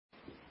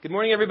Good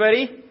morning,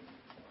 everybody.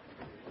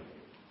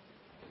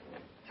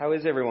 How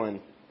is everyone?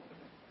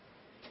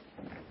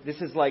 This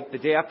is like the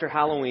day after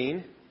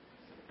Halloween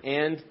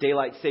and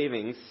daylight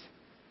savings.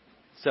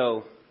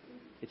 So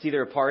it's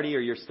either a party or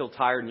you're still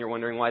tired and you're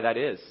wondering why that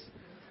is.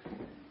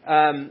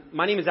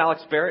 My name is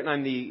Alex Barrett, and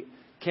I'm the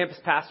campus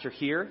pastor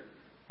here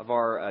of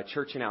our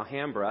church in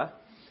Alhambra.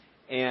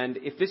 And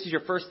if this is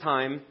your first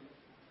time,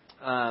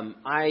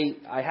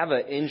 I have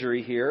an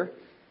injury here.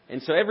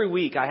 And so every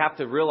week I have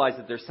to realize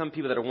that there's some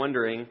people that are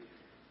wondering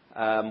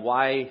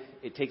why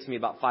it takes me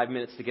about 5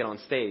 minutes to get on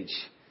stage.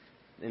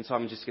 And so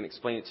I'm just going to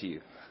explain it to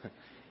you.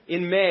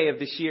 In May of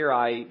this year,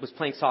 I was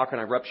playing soccer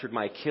and I ruptured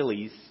my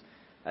Achilles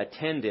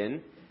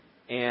tendon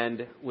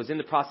and was in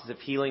the process of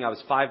healing. I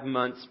was 5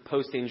 months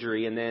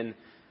post-injury, and then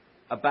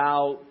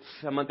about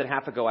a month and a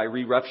half ago, I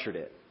re-ruptured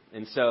it.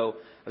 And so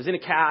I was in a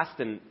cast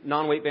and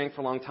non-weight bearing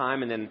for a long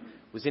time, and then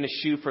was in a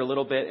shoe for a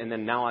little bit, and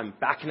then now I'm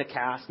back in a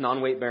cast,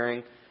 non-weight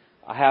bearing.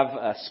 I have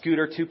a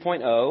Scooter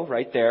 2.0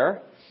 right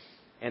there,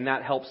 and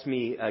that helps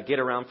me get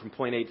around from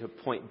point A to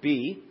point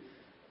B.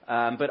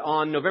 But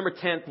on November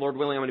 10th, Lord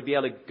willing, I'm going to be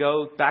able to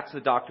go back to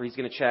the doctor. He's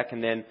going to check,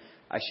 and then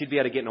I should be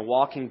able to get in a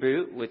walking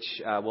boot,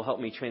 which will help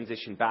me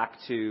transition back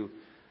to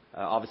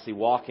obviously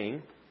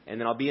walking.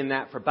 And then I'll be in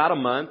that for about a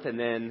month, and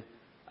then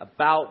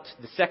about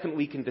the second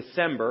week in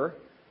December,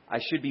 I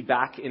should be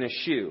back in a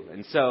shoe.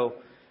 And so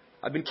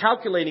I've been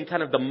calculating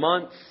kind of the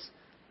months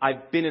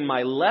I've been in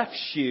my left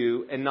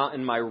shoe and not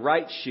in my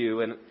right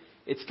shoe, and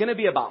it's going to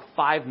be about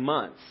 5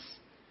 months.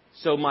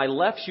 So my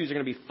left shoes are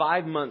going to be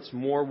 5 months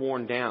more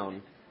worn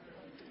down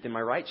than my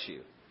right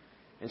shoe.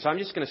 And so I'm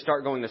just going to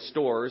start going to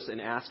stores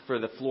and ask for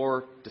the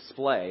floor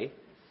display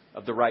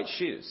of the right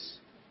shoes.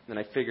 And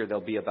I figure they'll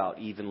be about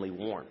evenly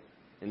worn.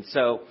 And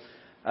so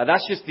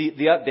that's just the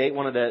update.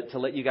 Wanted to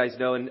let you guys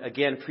know. And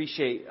again,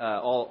 appreciate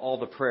all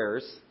the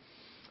prayers.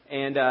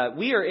 And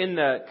we are in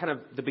the kind of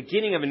the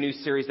beginning of a new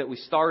series that we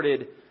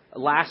started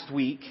last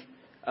week,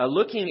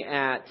 looking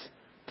at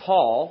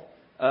Paul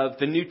of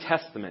the New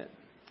Testament.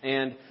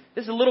 And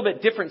this is a little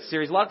bit different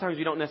series. A lot of times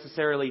we don't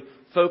necessarily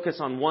focus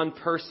on one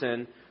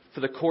person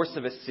for the course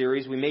of a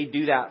series. We may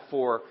do that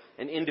for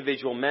an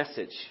individual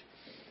message.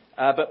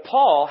 But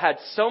Paul had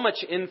so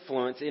much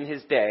influence in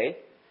his day,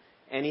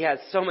 and he has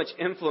so much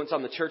influence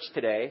on the church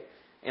today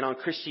and on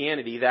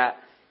Christianity, that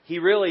he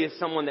really is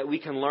someone that we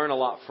can learn a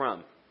lot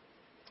from.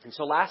 And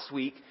so last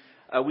week,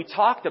 we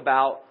talked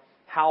about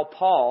how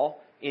Paul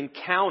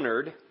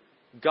encountered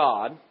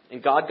God,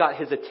 and God got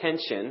his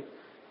attention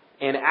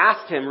and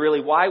asked him really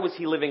why was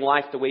he living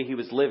life the way he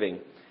was living.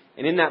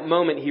 And in that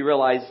moment, he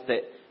realized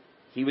that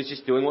he was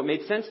just doing what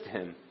made sense to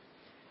him.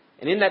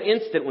 And in that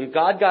instant, when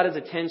God got his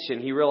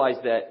attention, he realized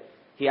that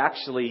he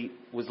actually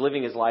was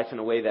living his life in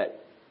a way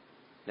that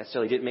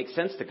necessarily didn't make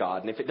sense to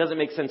God. And if it doesn't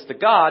make sense to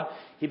God,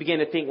 he began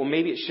to think, well,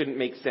 maybe it shouldn't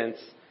make sense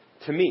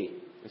to me.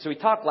 And so we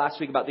talked last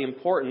week about the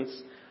importance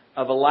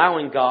of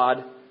allowing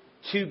God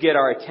to get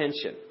our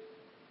attention,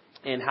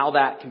 and how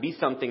that can be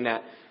something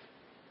that,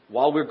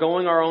 while we're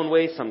going our own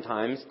way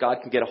sometimes, God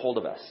can get a hold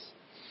of us.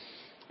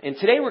 And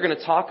today we're going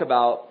to talk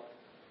about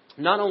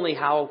not only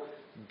how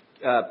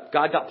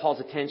God got Paul's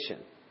attention,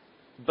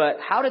 but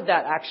how did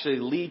that actually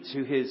lead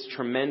to his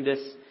tremendous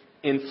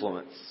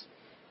influence?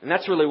 And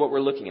that's really what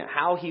we're looking at.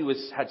 How he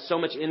had so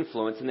much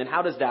influence, and then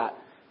how does that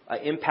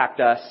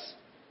impact us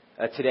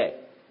today,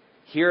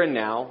 here and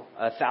now,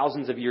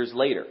 thousands of years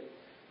later.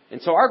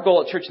 And so our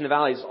goal at Church in the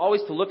Valley is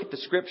always to look at the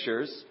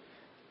Scriptures,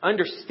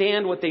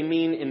 understand what they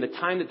mean in the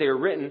time that they were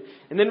written,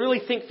 and then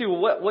really think through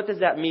what does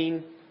that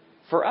mean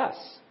for us.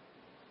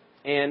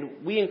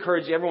 And we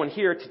encourage everyone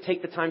here to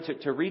take the time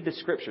to read the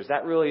Scriptures.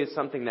 That really is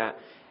something that,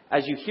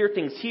 as you hear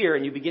things here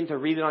and you begin to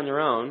read it on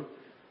your own,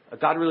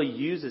 God really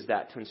uses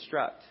that to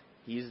instruct.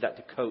 He uses that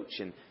to coach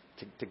and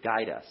to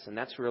guide us. And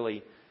that's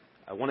really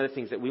one of the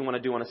things that we want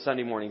to do on a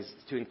Sunday morning, is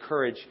to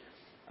encourage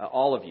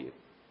all of you.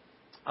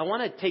 I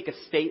want to take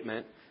a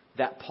statement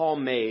that Paul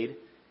made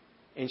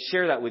and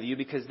share that with you,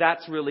 because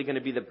that's really going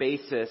to be the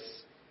basis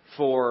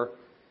for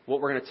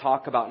what we're going to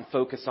talk about and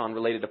focus on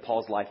related to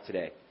Paul's life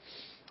today.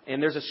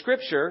 And there's a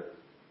scripture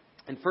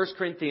in 1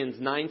 Corinthians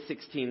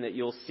 9:16 that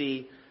you'll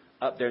see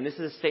up there. And this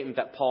is a statement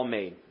that Paul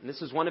made. And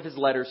this is one of his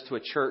letters to a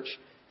church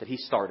that he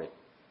started.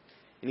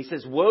 And he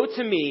says, "Woe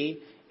to me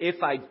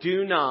if I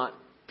do not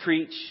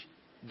preach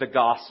the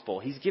gospel."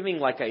 He's giving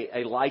like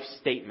a life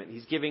statement.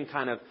 He's giving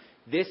kind of,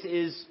 this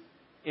is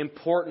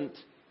important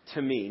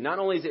to me. Not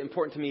only is it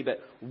important to me,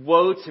 but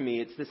woe to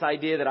me. It's this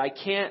idea that I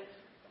can't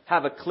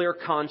have a clear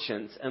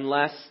conscience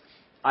unless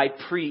I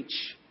preach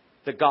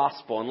the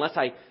gospel, unless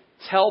I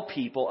tell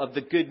people of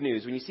the good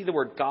news. When you see the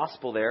word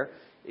gospel there,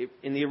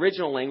 in the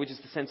original language, it's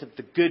the sense of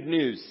the good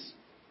news.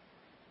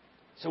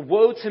 So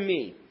woe to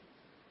me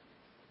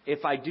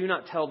if I do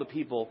not tell the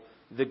people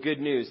the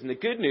good news. And the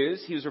good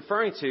news he was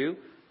referring to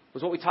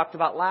was what we talked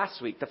about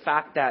last week. The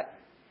fact that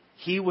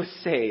he was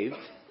saved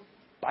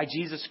by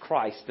Jesus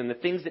Christ, and the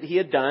things that he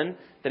had done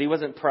that he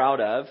wasn't proud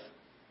of,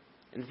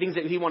 and the things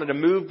that he wanted to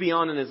move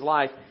beyond in his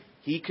life,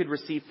 he could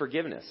receive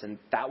forgiveness. And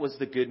that was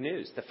the good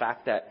news. The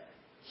fact that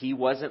he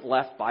wasn't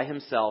left by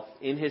himself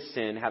in his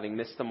sin, having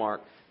missed the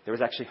mark. There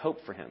was actually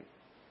hope for him.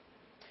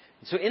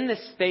 So in this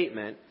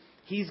statement,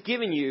 he's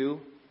given you,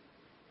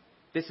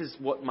 this is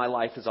what my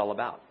life is all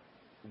about.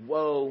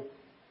 Woe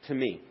to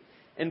me.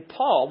 And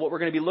Paul, what we're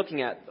going to be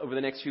looking at over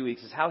the next few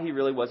weeks is how he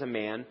really was a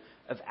man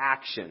of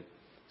action.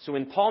 So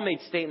when Paul made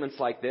statements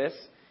like this,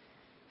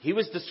 he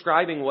was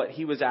describing what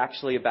he was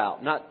actually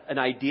about. Not an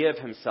idea of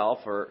himself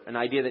or an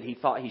idea that he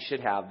thought he should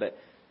have, but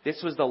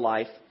this was the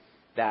life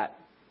that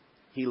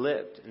he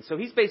lived. And so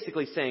he's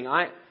basically saying,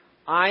 I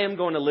am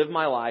going to live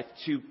my life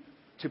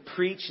to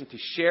preach and to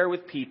share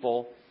with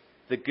people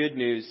the good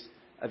news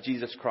of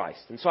Jesus Christ.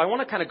 And so I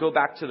want to kind of go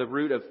back to the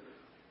root of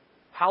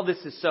how this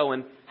is so,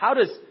 and how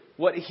does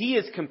what he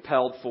is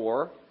compelled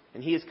for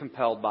and he is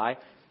compelled by,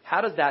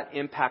 how does that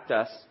impact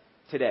us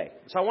today?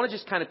 So I want to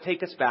just kind of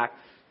take us back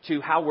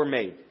to how we're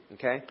made,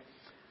 okay?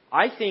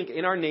 I think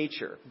in our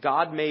nature,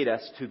 God made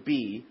us to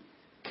be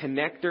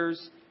connectors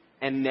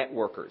and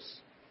networkers.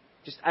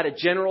 Just at a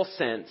general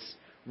sense,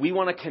 we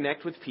want to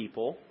connect with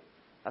people.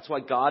 That's why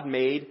God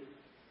made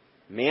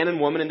man and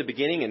woman in the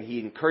beginning, and he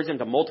encouraged them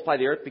to multiply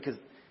the earth because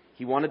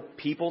he wanted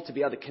people to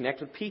be able to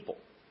connect with people.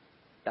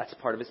 That's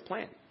part of his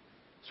plan.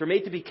 So we're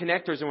made to be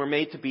connectors and we're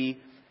made to be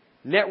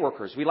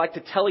networkers. We like to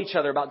tell each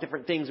other about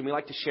different things and we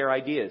like to share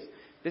ideas.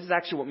 This is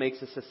actually what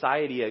makes a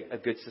society a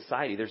good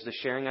society. There's the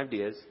sharing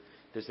ideas,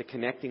 there's the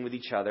connecting with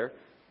each other,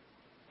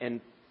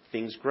 and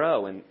things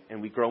grow and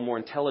we grow more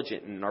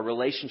intelligent and our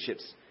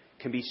relationships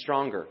can be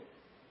stronger.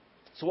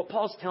 So what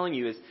Paul's telling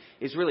you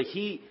is really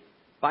he,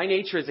 by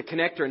nature, is a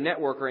connector and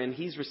networker, and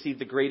he's received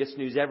the greatest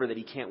news ever that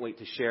he can't wait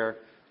to share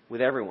with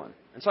everyone.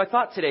 And so I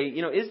thought today,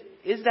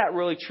 is that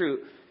really true?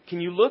 Can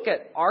you look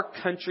at our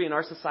country and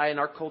our society and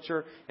our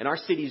culture and our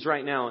cities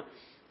right now,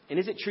 and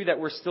is it true that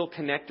we're still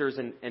connectors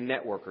and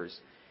networkers?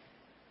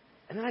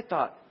 And then I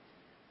thought,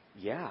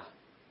 yeah.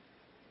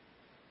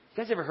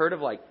 You guys ever heard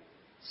of like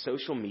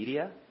social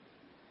media?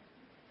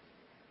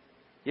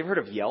 You ever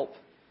heard of Yelp?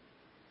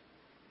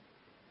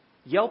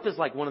 Yelp is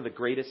like one of the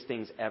greatest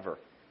things ever.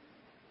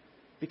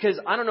 Because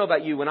I don't know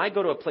about you, when I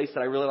go to a place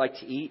that I really like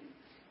to eat,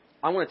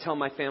 I want to tell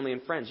my family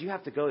and friends, you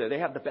have to go there. They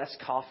have the best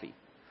coffee.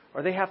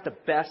 Or they have the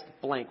best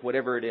blank,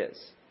 whatever it is.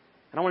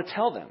 And I want to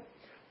tell them.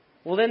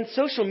 Well, then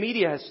social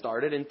media has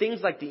started and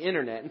things like the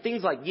internet and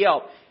things like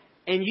Yelp.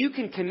 And you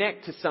can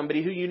connect to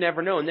somebody who you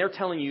never know. And they're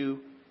telling you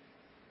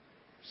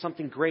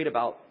something great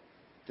about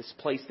this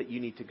place that you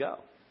need to go.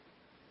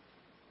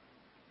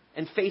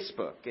 And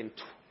Facebook and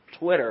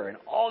Twitter and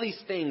all these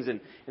things.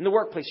 And in the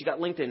workplace, you got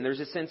LinkedIn.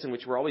 There's a sense in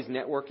which we're always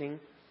networking.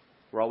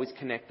 We're always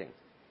connecting.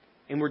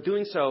 And we're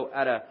doing so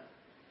at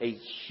a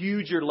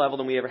huger level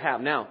than we ever have.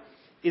 Now,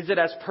 is it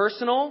as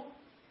personal?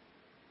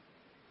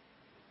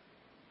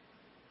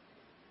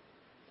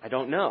 I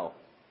don't know.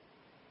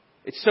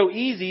 It's so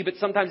easy, but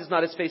sometimes it's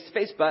not as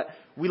face-to-face. But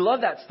we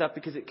love that stuff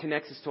because it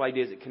connects us to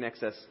ideas. It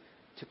connects us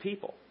to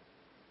people.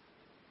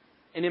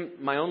 And in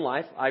my own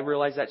life, I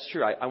realize that's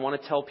true. I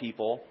want to tell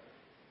people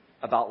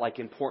about like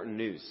important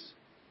news,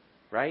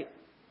 right?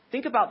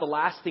 Think about the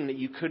last thing that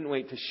you couldn't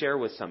wait to share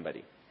with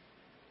somebody.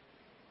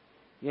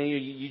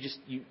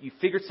 You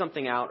figured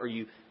something out, or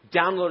you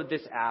downloaded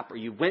this app, or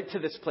you went to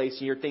this place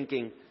and you're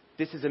thinking,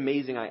 this is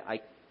amazing,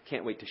 I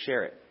can't wait to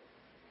share it.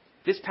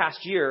 This past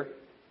year,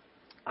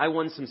 I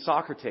won some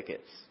soccer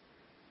tickets.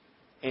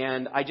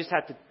 And I just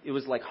had to, it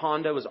was like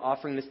Honda was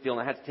offering this deal,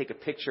 and I had to take a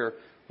picture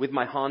with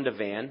my Honda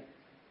van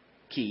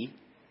key.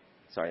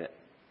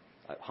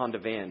 Honda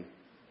van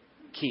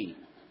key.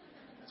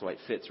 That's why it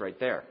fits right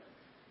there.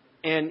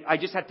 And I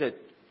just had to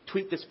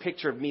tweet this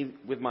picture of me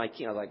with my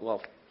key. I was like,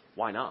 well,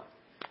 why not?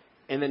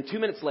 And then 2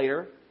 minutes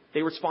later,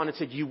 they responded and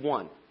said, you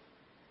won.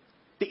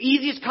 The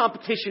easiest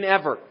competition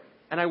ever.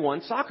 And I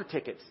won soccer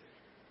tickets.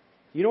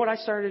 You know what I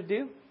started to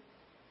do?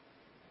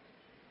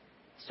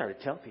 I started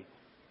to tell people.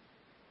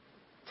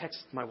 Text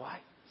my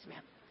wife. I said,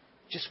 man,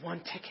 just won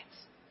tickets.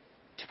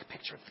 Took a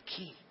picture of the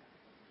key.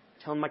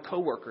 Telling my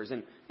coworkers.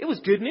 And it was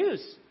good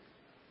news.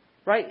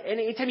 Right? And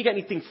anytime you got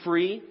anything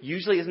free,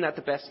 usually isn't that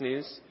the best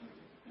news?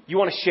 You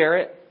want to share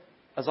it,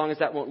 as long as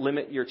that won't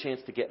limit your chance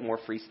to get more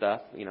free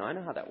stuff. I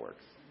know how that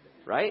works.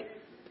 Right?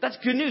 But that's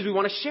good news. We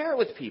want to share it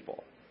with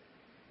people.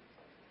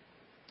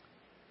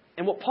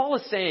 And what Paul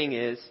is saying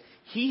is,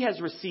 he has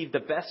received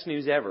the best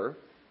news ever.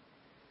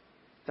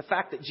 The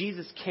fact that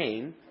Jesus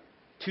came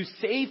to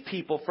save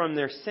people from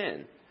their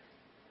sin.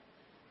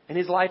 And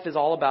his life is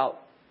all about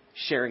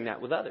sharing that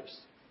with others.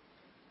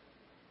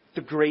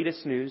 The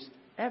greatest news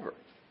ever.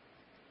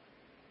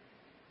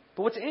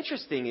 But what's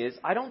interesting is,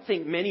 I don't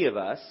think many of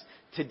us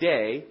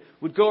today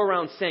would go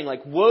around saying,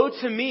 like, woe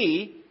to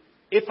me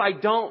if I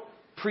don't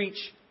preach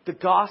the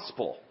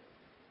gospel.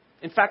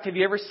 In fact, have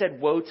you ever said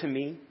woe to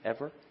me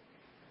ever?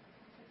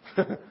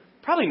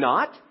 Probably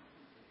not.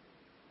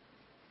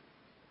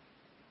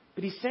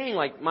 But he's saying,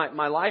 like,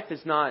 my life is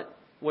not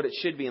what it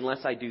should be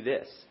unless I do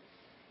this.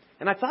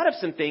 And I thought of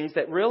some things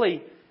that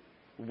really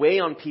weigh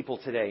on people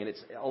today. And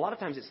a lot of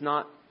times it's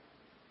not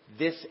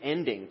this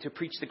ending to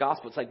preach the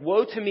gospel. It's like,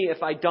 woe to me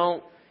if I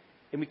don't,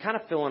 and we kind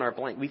of fill in our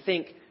blank. We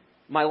think,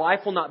 my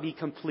life will not be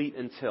complete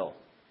until.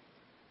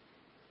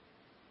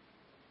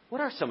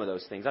 What are some of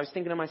those things? I was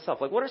thinking to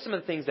myself, what are some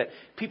of the things that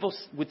people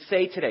would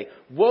say today?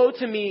 Woe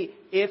to me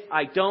if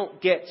I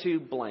don't get to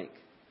blank.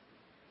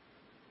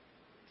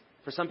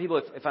 For some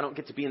people, if I don't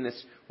get to be in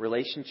this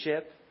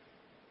relationship,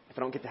 if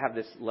I don't get to have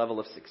this level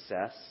of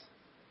success,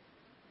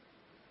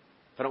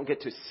 if I don't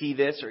get to see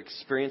this or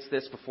experience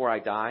this before I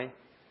die,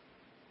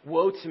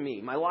 woe to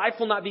me. My life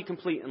will not be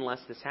complete unless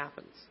this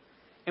happens.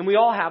 And we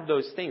all have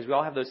those things. We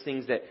all have those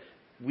things that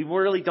we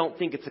really don't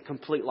think it's a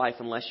complete life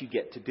unless you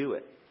get to do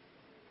it.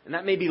 And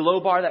that may be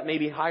low bar, that may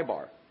be high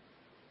bar.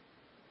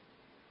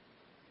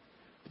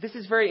 But this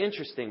is very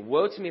interesting.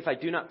 Woe to me if I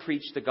do not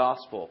preach the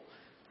gospel.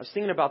 I was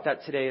thinking about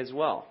that today as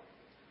well.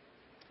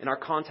 In our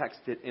context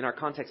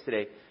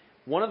today,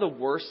 one of the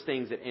worst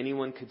things that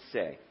anyone could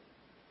say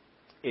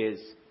is,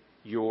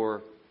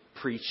 you're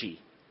preachy.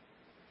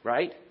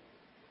 Right?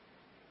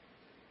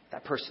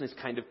 That person is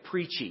kind of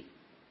preachy.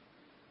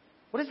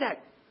 What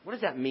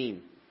does that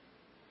mean?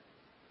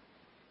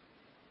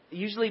 It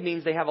usually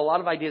means they have a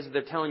lot of ideas that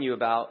they're telling you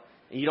about,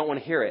 and you don't want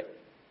to hear it.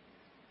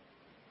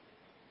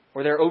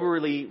 Or they're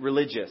overly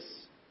religious.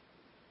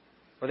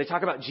 Or they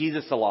talk about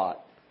Jesus a lot.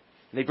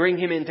 And they bring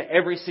him into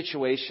every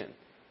situation.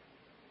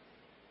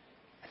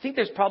 I think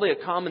there's probably a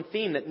common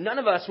theme that none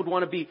of us would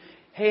want to be,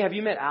 hey, have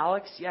you met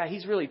Alex? Yeah,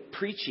 he's really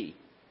preachy.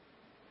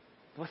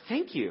 Well,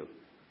 thank you.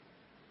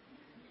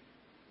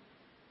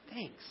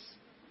 Thanks.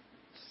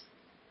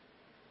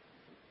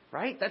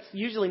 Right? That's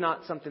usually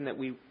not something that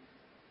we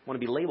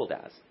want to be labeled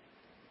as.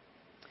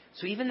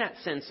 So even that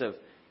sense of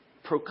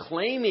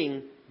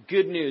proclaiming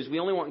good news, we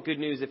only want good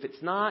news if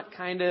it's not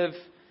kind of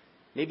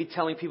maybe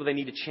telling people they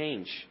need to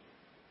change,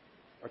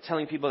 or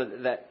telling people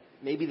that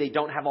maybe they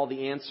don't have all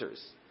the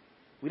answers.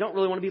 We don't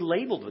really want to be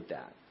labeled with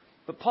that.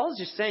 But Paul's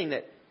just saying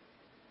that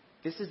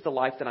this is the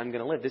life that I'm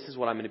going to live. This is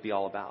what I'm going to be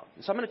all about.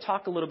 And so I'm going to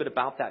talk a little bit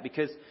about that,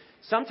 because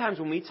sometimes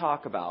when we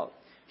talk about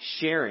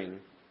sharing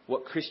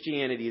what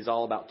Christianity is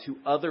all about to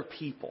other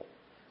people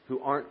who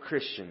aren't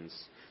Christians,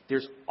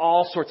 there's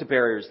all sorts of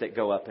barriers that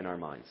go up in our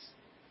minds.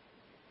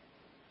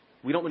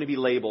 We don't want to be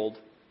labeled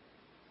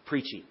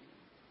preachy.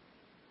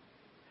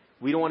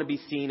 We don't want to be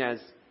seen as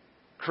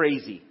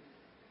crazy,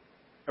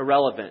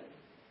 irrelevant.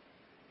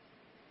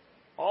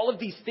 All of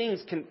these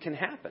things can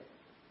happen.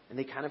 And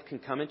they kind of can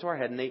come into our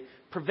head, and they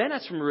prevent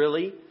us from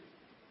really,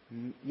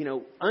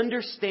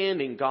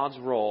 understanding God's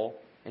role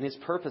and His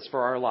purpose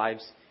for our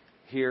lives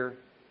here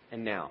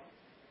and now.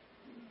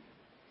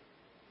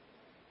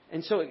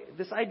 And so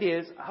this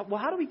idea is,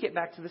 how do we get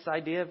back to this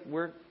idea of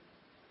we're a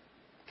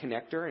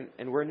connector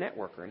and we're a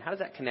networker? And how does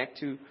that connect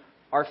to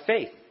our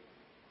faith?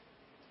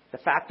 The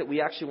fact that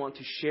we actually want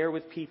to share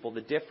with people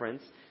the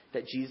difference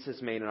that Jesus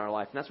has made in our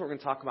life. And that's what we're going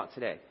to talk about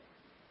today.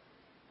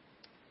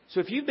 So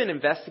if you've been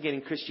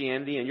investigating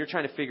Christianity and you're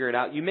trying to figure it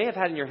out, you may have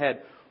had in your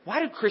head,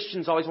 why do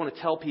Christians always want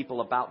to tell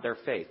people about their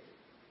faith?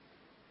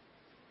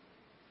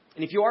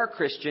 And if you are a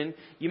Christian,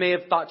 you may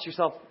have thought to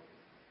yourself,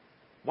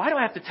 why do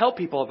I have to tell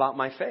people about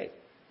my faith?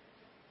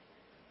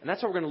 And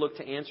that's what we're going to look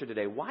to answer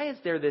today. Why is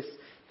there this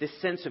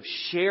sense of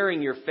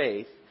sharing your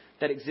faith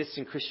that exists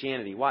in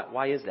Christianity?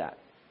 Why is that?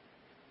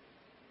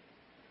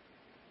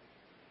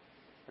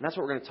 And that's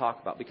what we're going to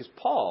talk about, because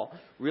Paul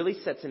really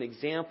sets an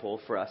example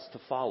for us to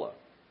follow.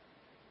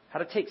 How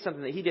to take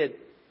something that he did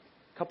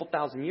a couple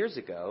thousand years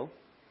ago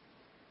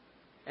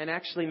and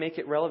actually make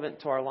it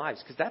relevant to our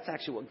lives, because that's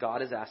actually what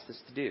God has asked us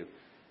to do.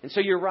 And so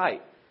you're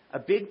right. A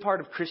big part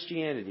of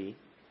Christianity,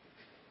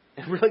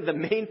 and really the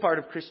main part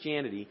of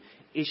Christianity,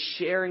 is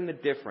sharing the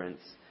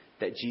difference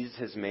that Jesus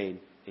has made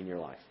in your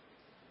life.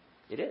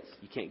 It is.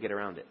 You can't get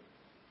around it.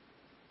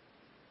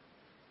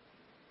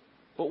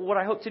 But what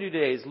I hope to do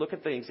today is look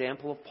at the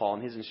example of Paul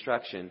and his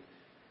instruction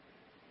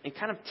and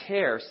kind of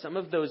tear some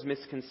of those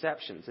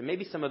misconceptions and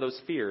maybe some of those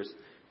fears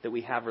that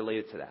we have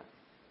related to that.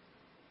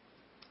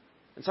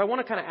 And so I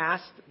want to kind of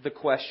ask the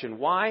question,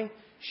 why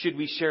should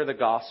we share the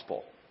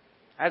gospel?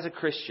 As a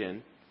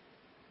Christian,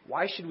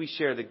 why should we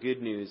share the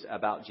good news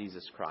about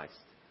Jesus Christ?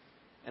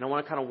 And I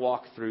want to kind of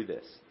walk through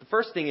this. The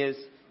first thing is,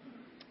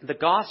 the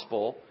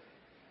gospel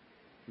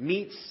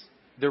meets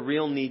the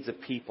real needs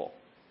of people.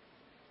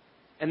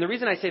 And the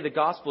reason I say the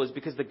gospel is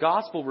because the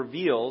gospel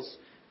reveals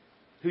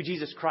who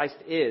Jesus Christ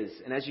is.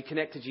 And as you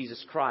connect to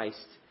Jesus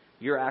Christ,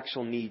 your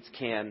actual needs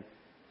can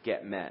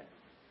get met.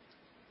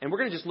 And we're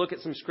going to just look at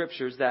some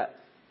scriptures that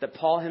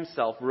Paul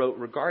himself wrote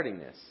regarding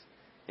this.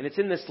 And it's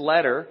in this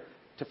letter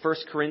to 1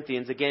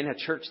 Corinthians, again, a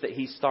church that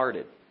he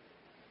started.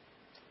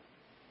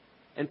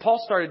 And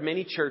Paul started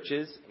many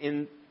churches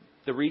in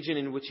the region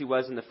in which he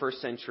was in the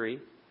first century.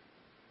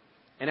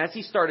 And as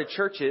he started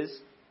churches,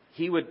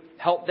 he would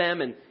help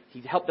them, and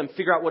he'd help them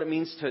figure out what it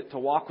means to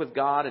walk with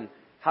God and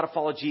how to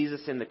follow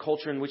Jesus in the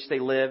culture in which they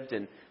lived.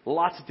 And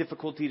lots of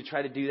difficulty to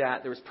try to do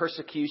that. There was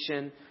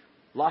persecution,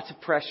 lots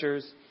of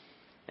pressures.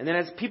 And then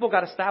as people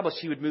got established,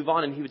 he would move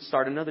on and he would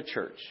start another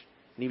church.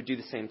 And he would do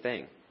the same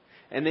thing.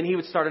 And then he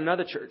would start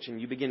another church, and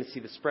you begin to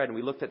see the spread. And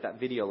we looked at that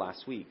video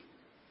last week.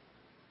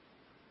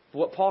 But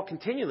what Paul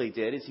continually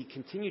did is he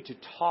continued to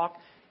talk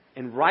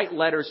and write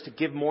letters to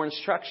give more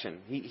instruction.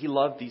 He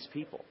loved these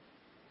people.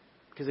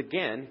 Because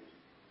again,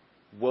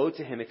 woe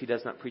to him if he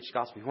does not preach the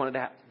gospel. He wanted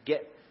to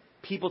get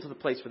people to the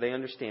place where they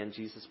understand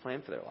Jesus'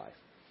 plan for their life.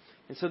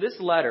 And so this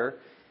letter,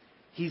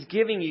 he's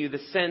giving you the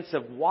sense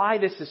of why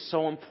this is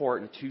so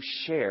important to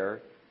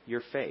share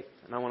your faith.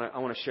 And I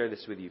want to share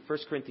this with you. 1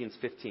 Corinthians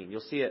 15.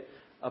 You'll see it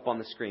up on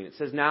the screen. It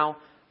says, "Now,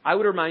 I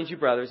would remind you,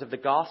 brothers, of the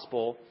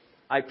gospel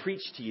I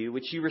preached to you,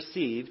 which you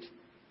received,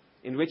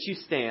 in which you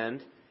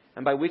stand,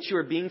 and by which you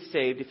are being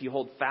saved, if you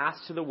hold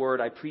fast to the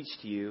word I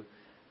preached to you,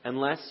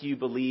 unless you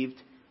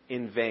believed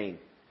in vain."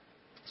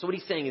 So what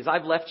he's saying is,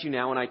 I've left you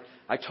now, and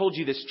I told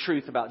you this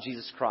truth about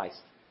Jesus Christ.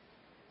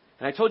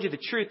 And I told you the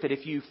truth that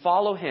if you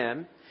follow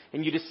him,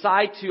 and you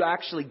decide to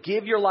actually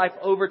give your life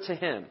over to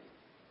him,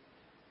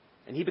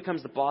 and he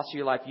becomes the boss of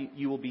your life,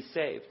 you will be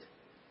saved.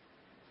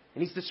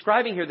 And he's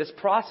describing here this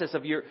process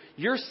of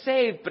you're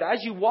saved, but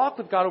as you walk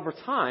with God over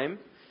time,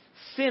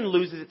 sin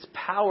loses its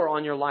power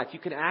on your life. You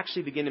can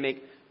actually begin to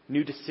make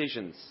new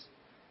decisions,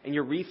 and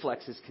your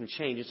reflexes can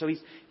change. And so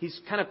he's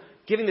kind of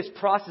giving this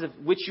process of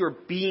which you're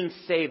being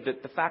saved,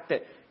 that the fact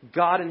that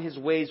God and his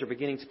ways are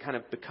beginning to kind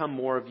of become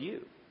more of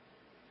you,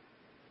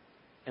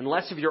 and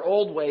less of your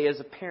old way as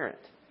a parent.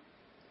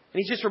 And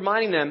he's just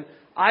reminding them,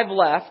 I've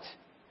left,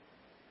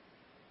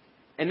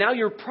 and now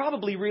you're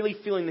probably really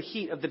feeling the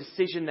heat of the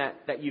decision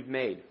that you've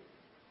made.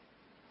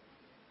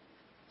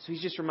 So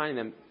he's just reminding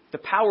them, the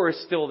power is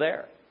still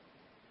there.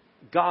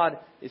 God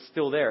is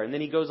still there. And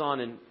then he goes on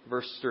in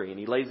verse 3, and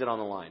he lays it on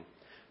the line.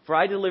 "For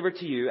I delivered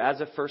to you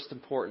as of first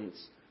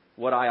importance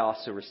what I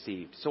also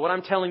received." So what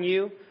I'm telling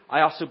you,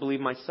 I also believe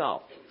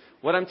myself.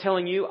 What I'm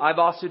telling you, I've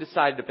also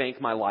decided to bank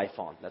my life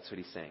on. That's what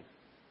he's saying.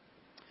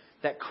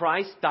 That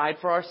Christ died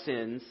for our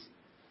sins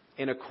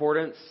in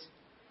accordance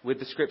with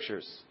the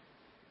Scriptures.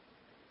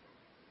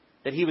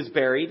 That he was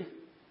buried.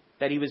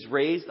 That he was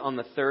raised on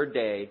the third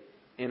day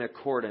in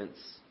accordance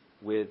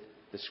with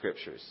the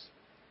Scriptures.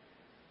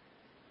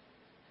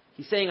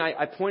 He's saying,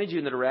 I pointed you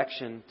in the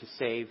direction to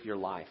save your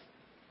life.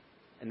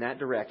 And that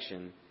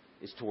direction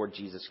is toward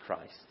Jesus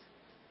Christ.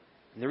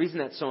 And the reason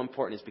that's so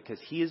important is because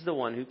he is the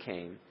one who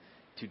came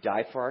to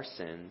die for our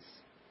sins.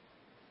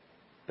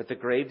 But the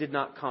grave did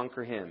not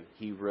conquer him.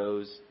 He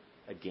rose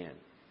again.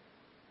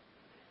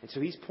 And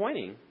so he's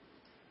pointing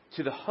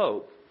to the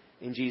hope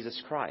in Jesus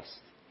Christ.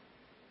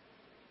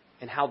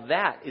 And how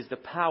that is the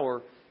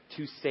power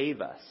to save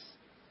us.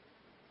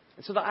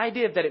 And so the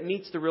idea that it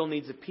meets the real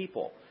needs of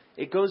people,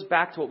 it goes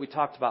back to what we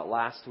talked about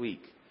last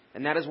week.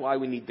 And that is why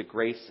we need the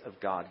grace of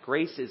God.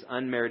 Grace is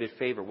unmerited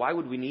favor. Why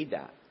would we need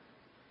that?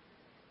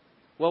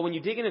 Well, when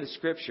you dig into the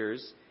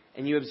Scriptures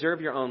and you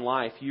observe your own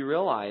life, you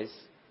realize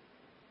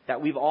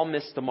that we've all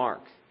missed the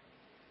mark.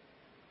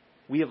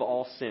 We have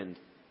all sinned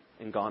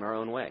and gone our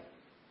own way.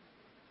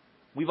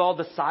 We've all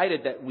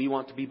decided that we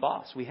want to be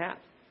boss. We have.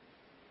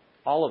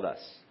 All of us.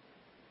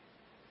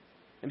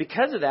 And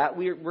because of that,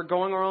 we're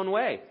going our own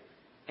way.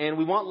 And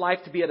we want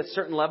life to be at a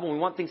certain level. We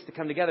want things to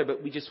come together,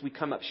 but we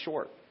come up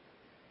short.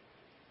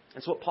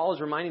 And so what Paul is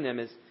reminding them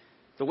is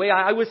the way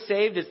I was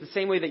saved is the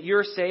same way that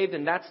you're saved,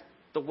 and that's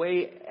the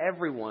way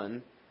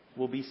everyone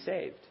will be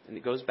saved. And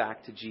it goes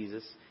back to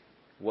Jesus,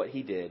 what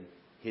he did,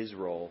 his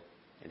role,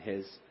 and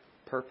his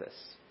purpose.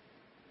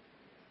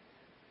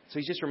 So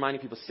he's just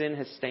reminding people, sin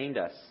has stained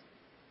us.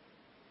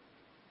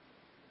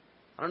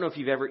 I don't know if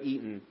you've ever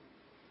eaten,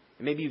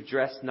 and maybe you've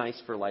dressed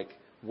nice for like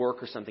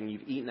work or something,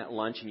 you've eaten at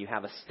lunch and you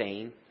have a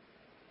stain.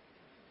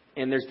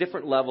 And there's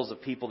different levels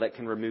of people that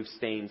can remove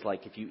stains,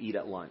 like if you eat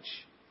at lunch.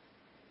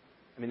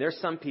 I mean, there's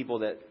some people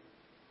that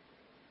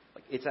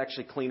it's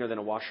actually cleaner than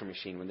a washer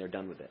machine when they're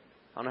done with it.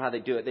 I don't know how they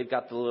do it. They've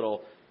got the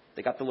little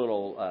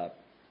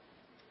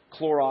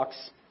Clorox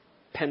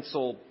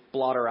pencil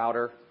blotter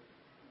outer.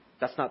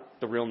 That's not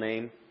the real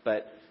name,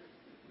 but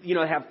they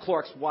have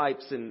Clorox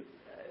wipes, and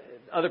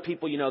other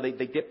people,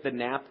 they dip the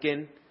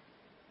napkin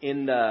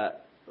in the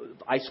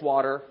ice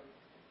water,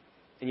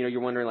 and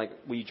you're wondering, like,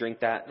 will you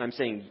drink that? And I'm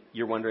saying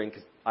you're wondering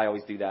because I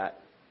always do that,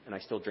 and I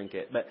still drink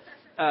it. But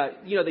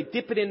they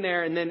dip it in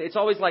there, and then it's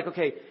always like,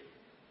 okay,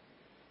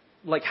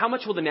 like how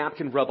much will the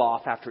napkin rub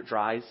off after it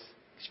dries?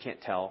 Because you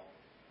can't tell.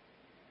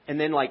 And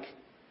then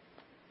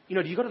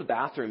do you go to the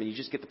bathroom and you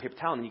just get the paper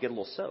towel and you get a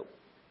little soap,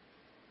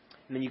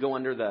 and then you go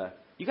under the.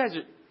 You guys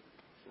are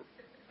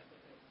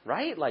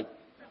right? Like,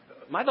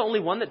 am I the only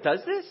one that does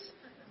this?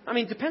 I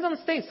mean, it depends on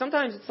the stain.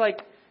 Sometimes it's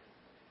like,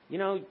 we're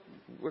going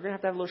to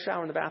have a little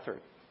shower in the bathroom.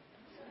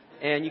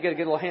 And you got to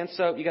get a little hand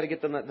soap. You got to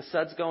get the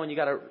suds going.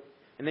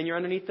 And then you're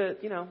underneath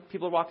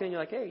people are walking in.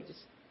 You're like, hey,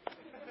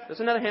 there's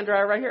another hand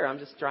dryer right here. I'm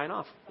just drying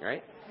off,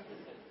 right?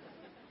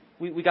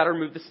 We got to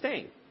remove the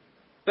stain.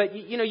 But,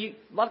 a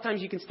lot of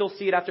times you can still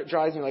see it after it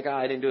dries and you're like,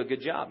 I didn't do a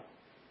good job.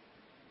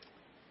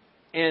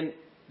 And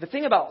the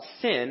thing about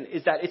sin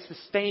is that it's the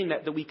stain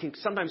that we can,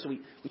 sometimes we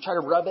try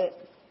to rub it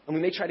and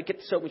we may try to get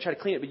the soap and we try to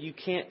clean it, but you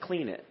can't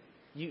clean it.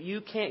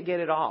 You can't get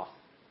it off.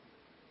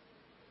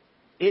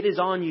 It is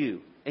on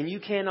you, and you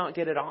cannot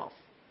get it off.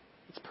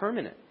 It's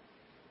permanent.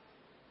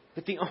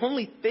 But the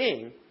only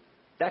thing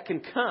that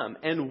can come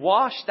and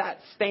wash that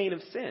stain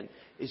of sin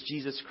is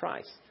Jesus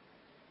Christ.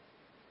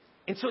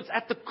 And so it's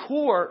at the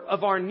core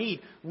of our need.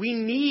 We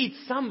need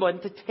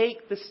someone to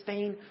take the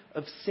stain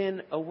of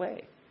sin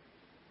away.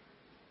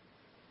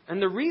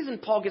 And the reason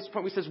Paul gets to the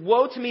point where he says,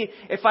 woe to me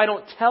if I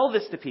don't tell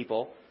this to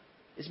people,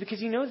 is because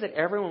he knows that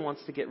everyone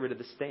wants to get rid of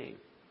the stain.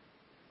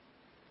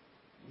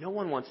 No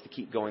one wants to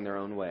keep going their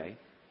own way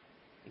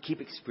and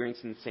keep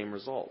experiencing the same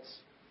results.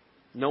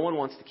 No one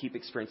wants to keep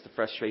experiencing the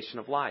frustration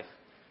of life.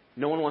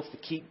 No one wants to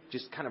keep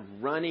just kind of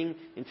running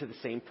into the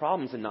same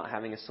problems and not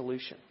having a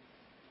solution.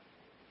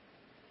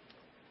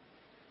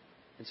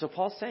 And so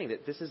Paul's saying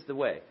that this is the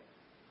way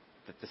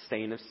that the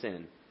stain of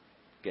sin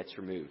gets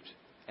removed.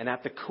 And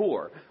at the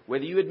core,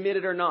 whether you admit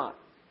it or not,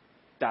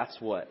 that's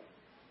what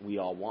we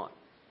all want.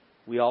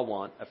 We all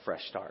want a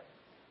fresh start.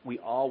 We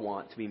all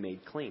want to be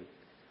made clean.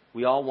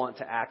 We all want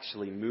to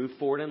actually move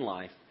forward in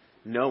life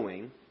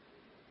knowing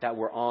that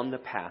we're on the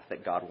path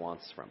that God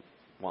wants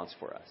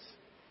for us.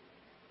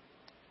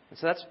 And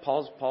so that's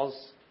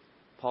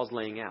Paul's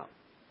laying out.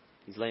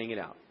 He's laying it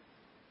out.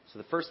 So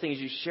the first thing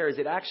you should share is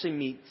it actually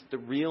meets the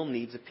real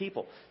needs of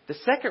people. The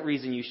second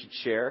reason you should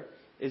share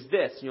is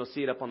this, and you'll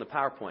see it up on the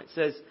PowerPoint. It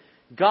says,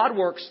 God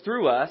works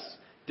through us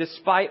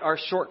despite our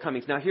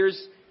shortcomings. Now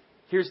here's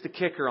the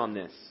kicker on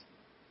this.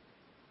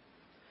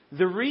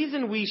 The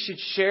reason we should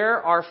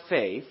share our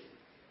faith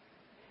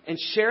and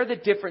share the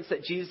difference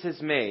that Jesus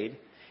has made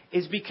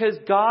is because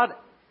God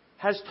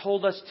has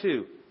told us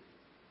to.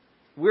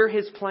 We're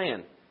His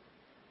plan.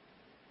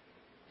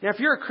 Now if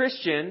you're a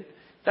Christian,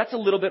 that's a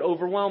little bit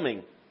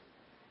overwhelming.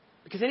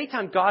 Because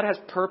anytime God has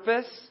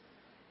purpose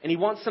and He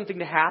wants something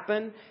to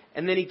happen,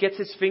 and then He gets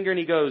His finger and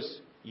He goes,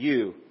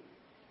 you.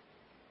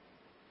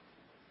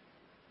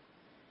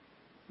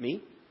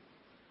 Me?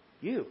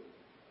 You.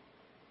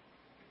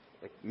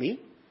 Like, me?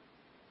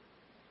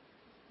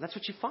 That's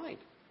what you find.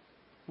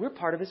 We're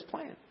part of His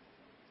plan.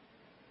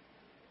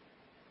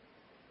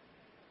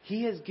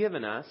 He has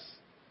given us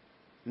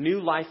new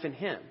life in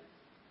Him.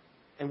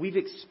 And we've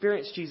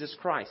experienced Jesus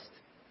Christ.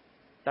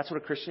 That's what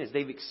a Christian is.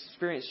 They've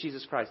experienced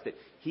Jesus Christ, that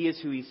He is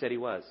who He said He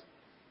was.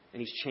 And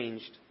He's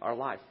changed our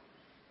life.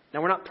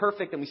 Now, we're not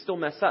perfect and we still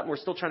mess up. And we're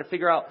still trying to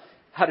figure out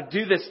how to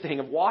do this thing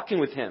of walking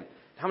with Him.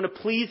 How to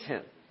please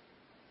Him.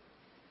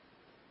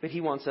 But He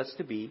wants us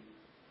to be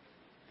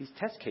these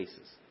test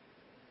cases.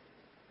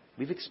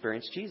 We've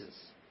experienced Jesus.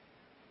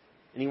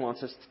 And He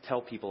wants us to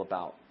tell people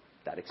about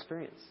that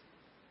experience.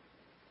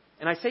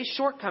 And I say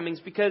shortcomings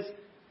because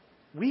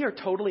we are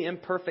totally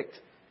imperfect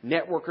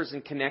networkers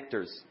and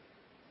connectors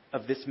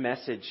of this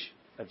message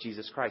of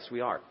Jesus Christ.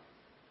 We are.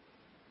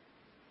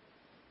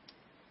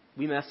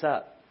 We mess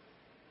up.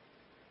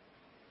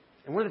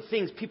 And one of the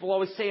things people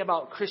always say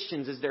about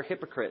Christians is they're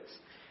hypocrites.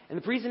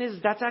 And the reason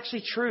is that's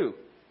actually true.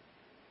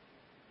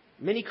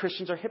 Many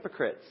Christians are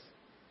hypocrites.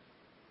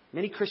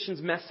 Many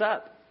Christians mess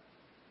up.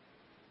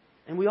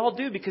 And we all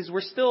do because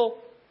we're still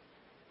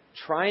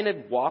trying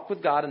to walk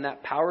with God in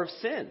that power of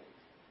sin.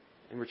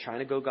 And we're trying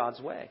to go God's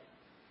way.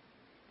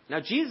 Now,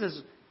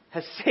 Jesus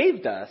has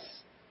saved us,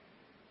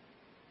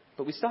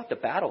 but we still have to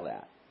battle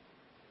that.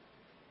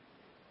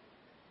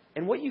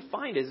 And what you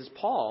find is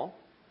Paul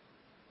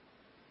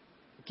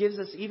gives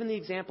us even the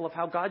example of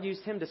how God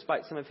used him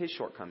despite some of his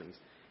shortcomings.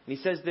 And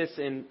he says this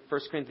in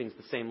 1 Corinthians,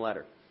 the same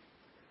letter.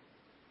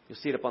 You'll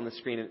see it up on the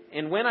screen.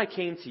 And when I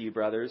came to you,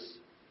 brothers,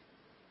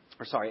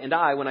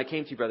 when I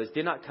came to you, brothers,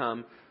 did not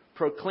come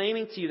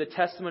proclaiming to you the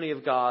testimony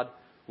of God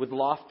with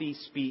lofty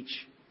speech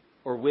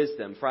or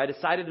wisdom. For I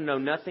decided to know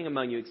nothing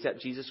among you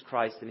except Jesus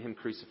Christ and Him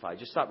crucified.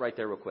 Just stop right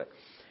there real quick.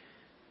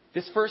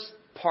 This first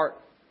part,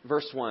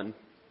 verse 1,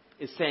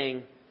 is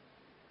saying,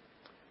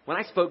 when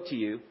I spoke to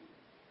you,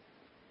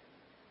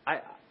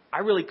 I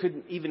really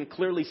couldn't even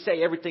clearly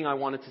say everything I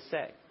wanted to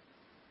say.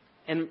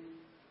 And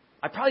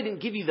I probably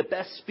didn't give you the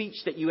best speech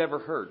that you ever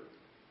heard.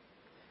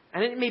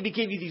 And I didn't maybe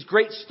give you these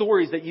great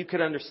stories that you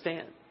could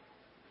understand.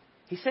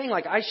 He's saying,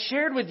 like, I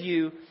shared with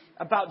you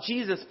about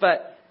Jesus,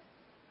 but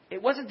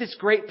it wasn't this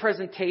great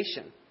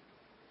presentation.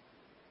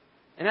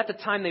 And at the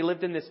time, they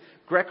lived in this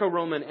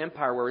Greco-Roman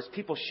Empire where as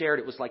people shared,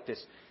 it was like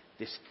this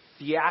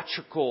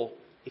theatrical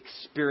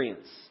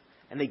experience.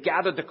 And they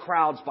gathered the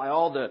crowds by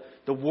all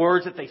the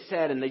words that they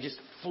said, and they just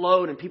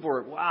flowed, and people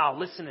were, wow,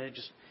 listen to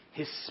just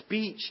his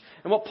speech.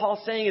 And what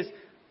Paul's saying is,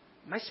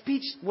 my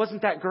speech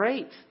wasn't that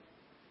great.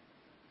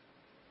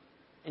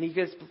 And he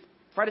goes,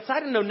 for I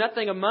decided to know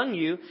nothing among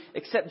you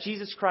except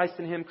Jesus Christ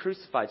and Him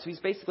crucified. So he's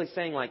basically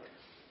saying, like,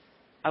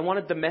 I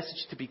wanted the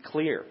message to be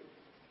clear.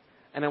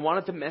 And I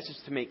wanted the message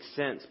to make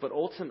sense. But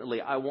ultimately,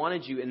 I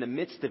wanted you in the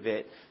midst of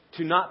it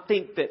to not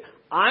think that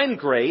I'm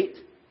great,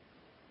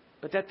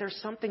 but that there's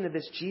something to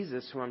this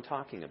Jesus who I'm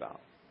talking about.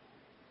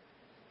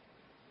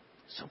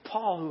 So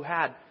Paul, who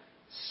had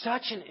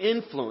such an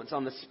influence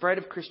on the spread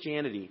of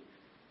Christianity,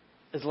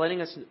 is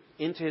letting us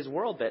into his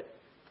world that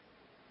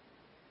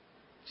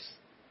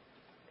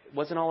it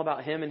wasn't all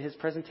about him and his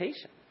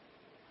presentation.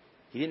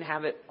 He didn't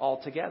have it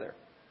all together.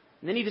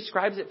 And then he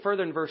describes it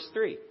further in verse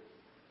 3.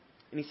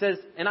 And he says,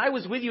 and I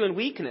was with you in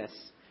weakness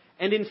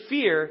and in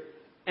fear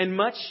and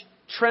much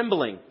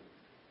trembling.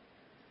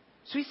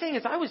 So he's saying,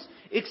 as I was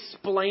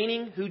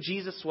explaining who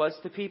Jesus was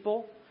to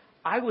people,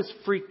 I was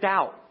freaked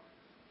out.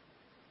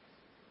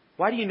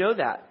 Why do you know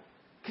that?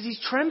 Because he's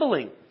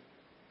trembling.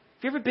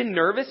 Have you ever been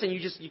nervous and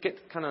you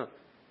get kind of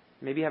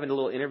maybe having a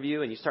little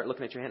interview and you start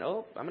looking at your hand?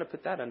 Oh, I'm going to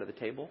put that under the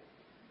table.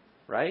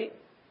 Right?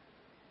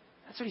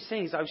 That's what he's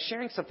saying. I was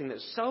sharing something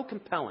that's so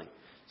compelling,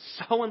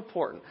 so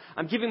important.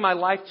 I'm giving my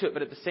life to it,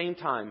 but at the same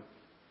time,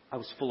 I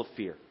was full of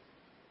fear.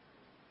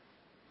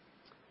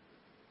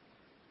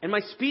 And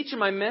my speech and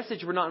my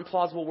message were not in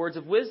plausible words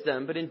of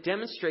wisdom, but in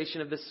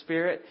demonstration of the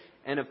Spirit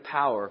and of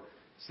power,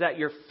 so that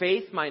your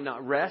faith might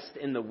not rest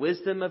in the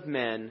wisdom of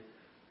men,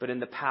 but in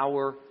the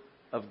power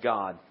of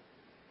God.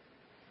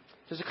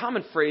 There's a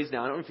common phrase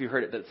now, I don't know if you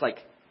heard it, but it's like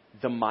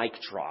the mic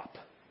drop.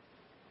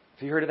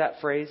 Have you heard of that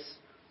phrase?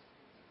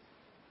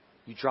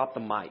 You drop the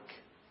mic.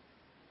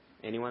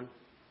 Anyone?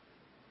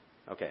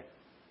 Okay.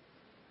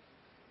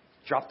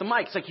 Drop the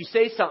mic. It's like you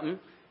say something,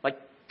 like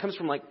comes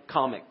from like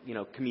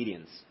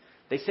comedians.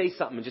 They say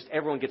something and just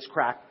everyone gets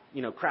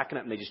cracking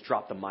up and they just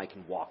drop the mic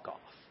and walk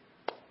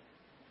off.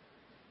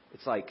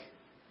 It's like,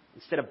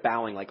 instead of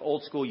bowing, like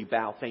old school, you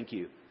bow, thank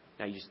you.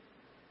 Now you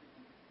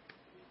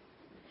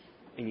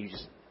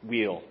just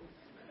wheel.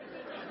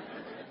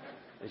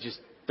 It just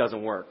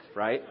doesn't work,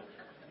 right?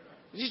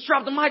 You just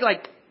drop the mic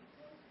like,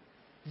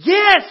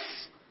 yes!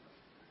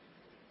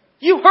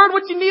 You heard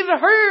what you needed to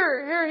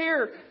hear.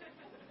 Here.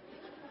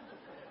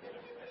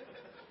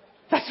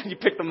 That's when you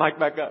pick the mic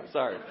back up.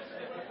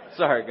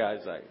 Sorry, guys.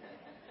 That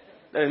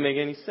didn't make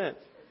any sense.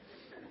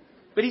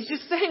 But he's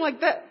just saying like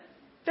that.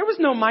 There was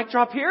no mic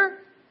drop here.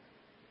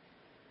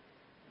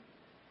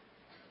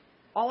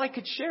 All I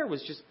could share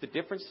was just the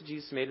difference that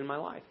Jesus made in my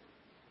life.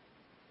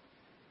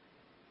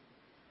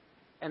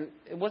 And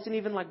it wasn't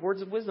even like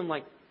words of wisdom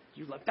like,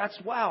 that's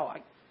wow.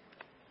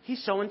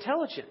 He's so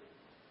intelligent.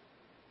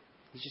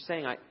 He's just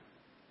saying,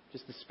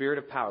 just the Spirit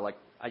of power. Like,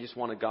 I just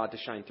wanted God to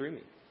shine through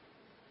me.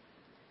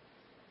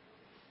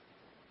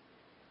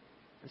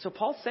 And so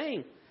Paul's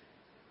saying,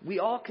 we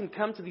all can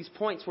come to these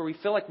points where we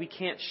feel like we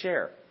can't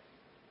share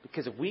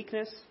because of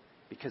weakness,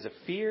 because of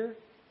fear,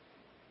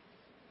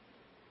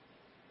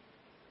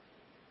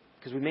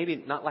 because we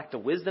maybe not lack the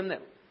wisdom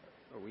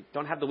or we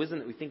don't have the wisdom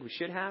that we think we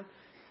should have.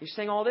 He's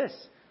saying all this.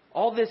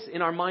 All this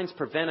in our minds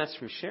prevent us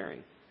from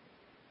sharing.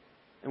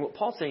 And what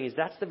Paul's saying is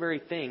that's the very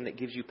thing that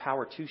gives you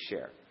power to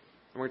share.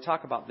 And we're going to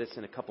talk about this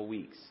in a couple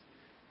weeks.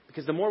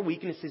 Because the more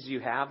weaknesses you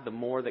have, the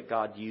more that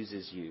God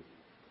uses you.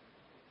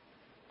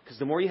 Because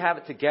the more you have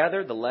it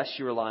together, the less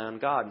you rely on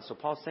God. And so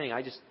Paul's saying,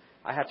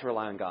 I have to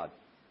rely on God.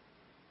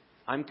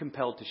 I'm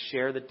compelled to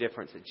share the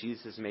difference that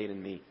Jesus has made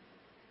in me.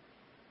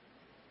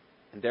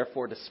 And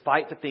therefore,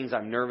 despite the things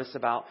I'm nervous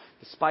about,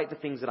 despite the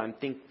things that I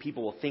think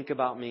people will think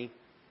about me,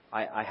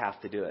 I have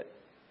to do it.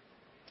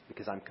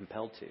 Because I'm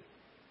compelled to.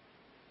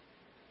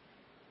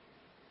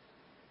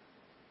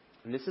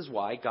 And this is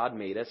why God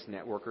made us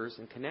networkers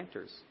and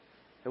connectors.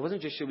 It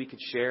wasn't just so we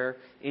could share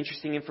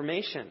interesting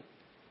information.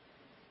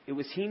 It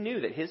was He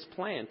knew that His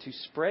plan to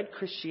spread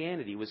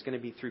Christianity was going to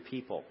be through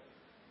people.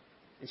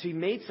 And so He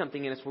made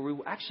something in us where we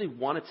actually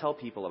want to tell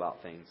people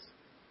about things.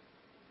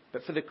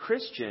 But for the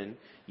Christian,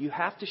 you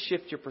have to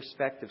shift your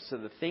perspective so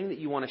the thing that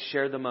you want to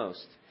share the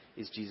most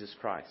is Jesus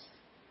Christ.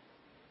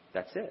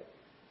 That's it.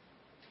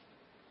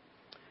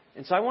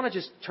 And so I want to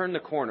just turn the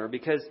corner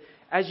because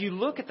as you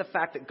look at the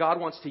fact that God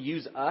wants to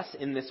use us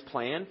in this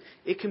plan,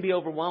 it can be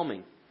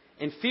overwhelming.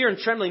 And fear and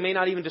trembling may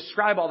not even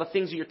describe all the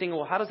things that you're thinking,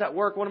 well, how does that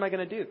work? What am I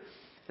going to do?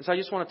 And so I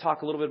just want to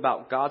talk a little bit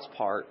about God's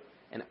part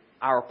and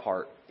our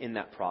part in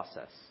that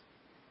process.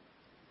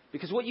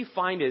 Because what you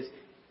find is,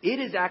 it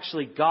is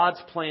actually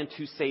God's plan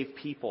to save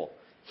people.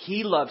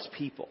 He loves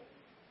people.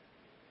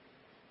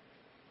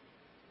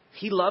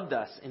 He loved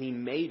us and He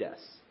made us.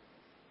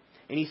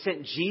 And He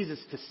sent Jesus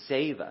to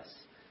save us.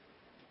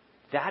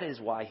 That is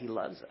why He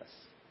loves us.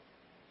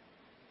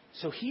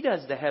 So He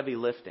does the heavy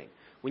lifting.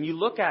 When you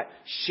look at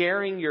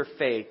sharing your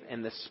faith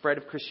and the spread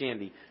of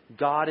Christianity,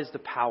 God is the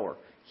power.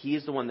 He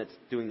is the one that's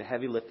doing the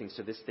heavy lifting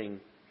so this thing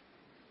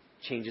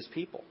changes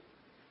people.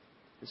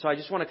 And so I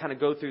just want to kind of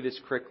go through this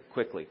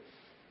quickly.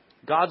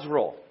 God's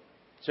role.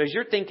 So as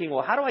you're thinking,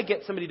 well, how do I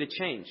get somebody to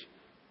change?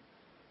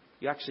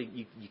 You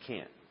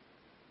can't.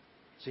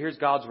 So here's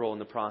God's role in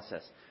the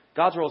process.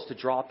 God's role is to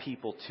draw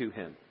people to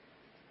Him.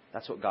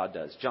 That's what God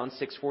does. John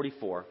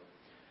 6:44.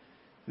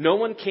 No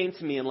one came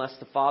to me unless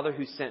the Father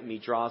who sent me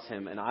draws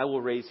him, and I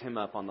will raise him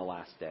up on the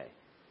last day.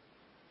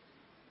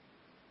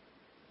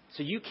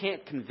 So you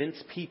can't convince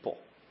people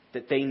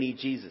that they need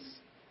Jesus.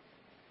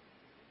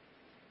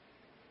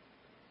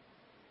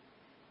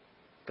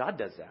 God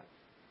does that.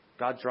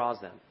 God draws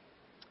them.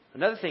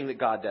 Another thing that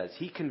God does,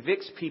 He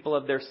convicts people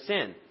of their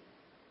sin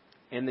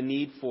and the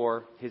need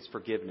for His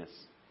forgiveness.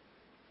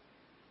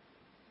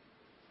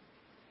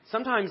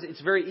 Sometimes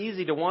it's very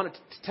easy to want to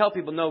tell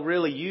people, no,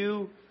 really,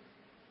 you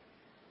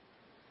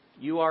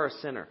are a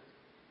sinner.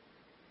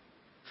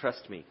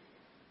 Trust me.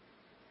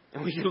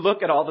 And we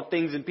look at all the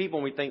things in people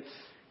and we think,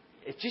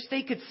 if just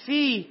they could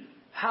see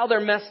how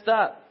they're messed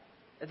up.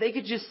 If they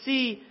could just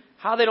see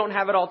how they don't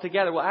have it all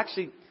together. Well,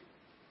 actually,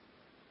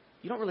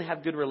 you don't really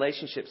have good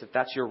relationships if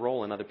that's your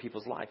role in other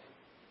people's life.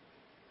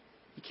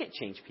 You can't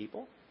change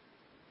people.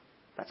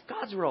 That's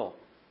God's role.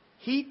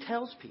 He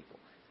tells people.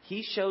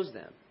 He shows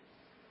them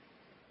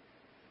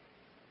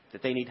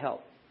that they need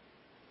help.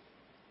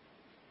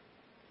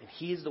 And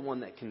He is the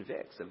one that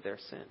convicts of their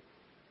sin.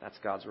 That's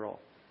God's role.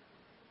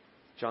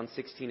 John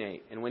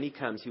 16:8. And when He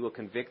comes, He will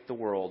convict the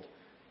world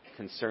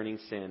concerning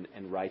sin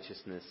and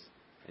righteousness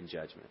and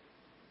judgment.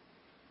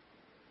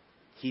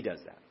 He does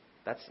that.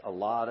 That's a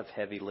lot of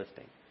heavy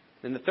lifting.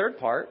 Then the third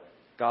part,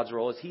 God's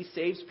role, is He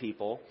saves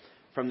people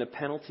from the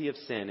penalty of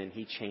sin and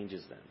He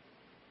changes them.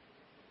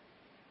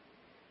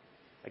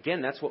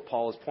 Again, that's what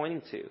Paul is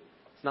pointing to.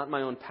 It's not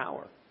my own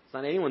power. It's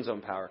not anyone's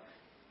own power.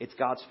 It's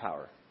God's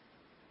power.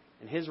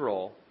 And His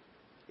role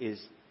is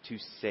to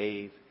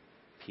save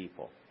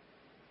people.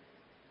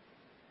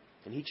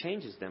 And He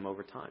changes them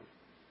over time.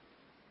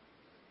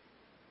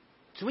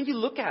 So when you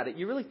look at it,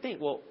 you really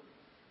think, well,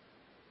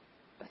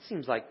 that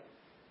seems like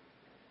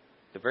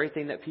the very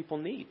thing that people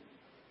need.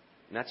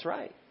 And that's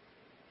right.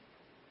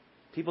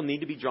 People need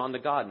to be drawn to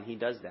God, and He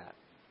does that.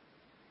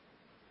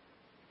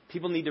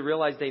 People need to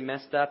realize they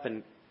messed up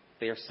and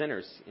they are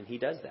sinners, and He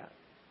does that.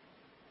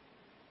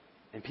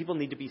 And people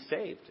need to be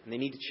saved, and they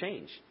need to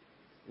change.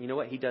 And you know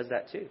what? He does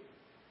that too.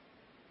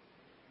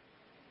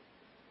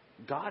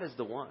 God is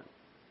the one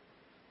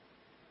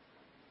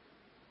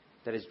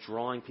that is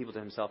drawing people to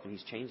Himself, and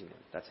He's changing them.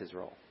 That's His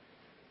role.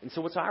 And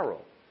so what's our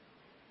role?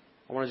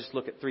 I want to just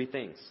look at three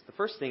things. The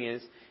first thing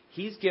is,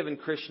 He's given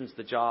Christians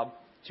the job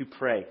to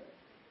pray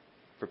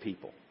for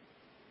people.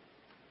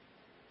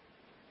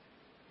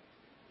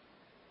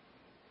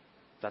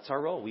 That's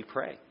our role. We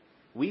pray.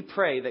 We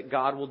pray that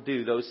God will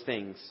do those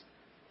things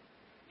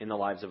in the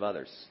lives of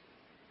others.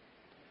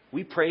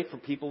 We pray for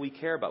people we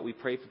care about. We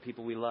pray for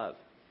people we love.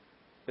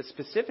 But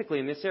specifically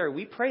in this area,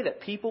 we pray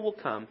that people will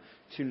come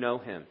to know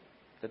Him,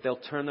 that they'll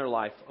turn their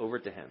life over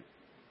to Him.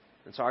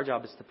 And so our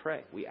job is to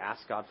pray. We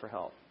ask God for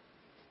help.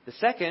 The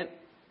second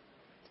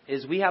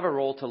is we have a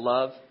role to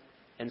love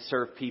and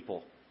serve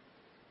people.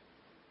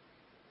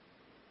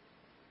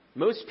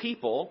 Most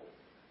people,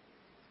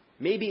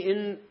 maybe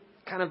in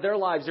kind of their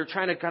lives, they're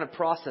trying to kind of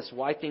process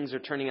why things are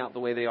turning out the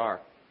way they are.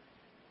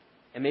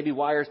 And maybe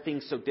why are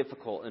things so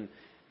difficult. And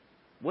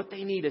what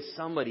they need is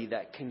somebody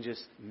that can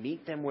just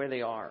meet them where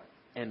they are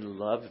and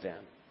love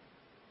them.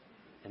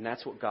 And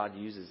that's what God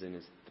uses in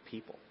the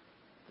people.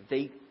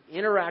 They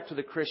interact with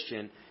a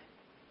Christian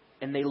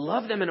and they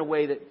love them in a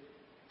way that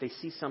they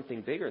see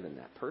something bigger than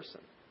that person.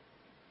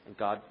 And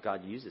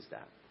God uses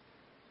that.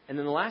 And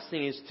then the last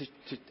thing is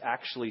to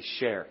actually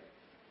share.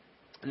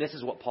 And this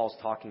is what Paul's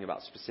talking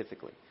about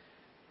specifically.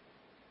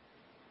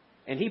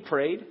 And he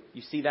prayed.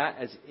 You see that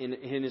as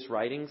in his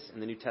writings in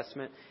the New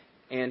Testament.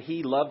 And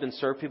he loved and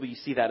served people. You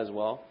see that as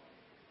well.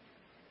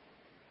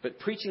 But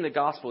preaching the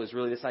gospel is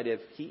really this idea of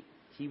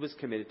he was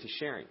committed to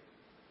sharing.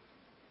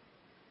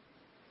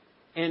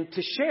 And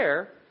to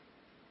share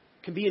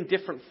can be in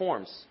different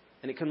forms.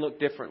 And it can look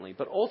differently.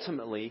 But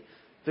ultimately,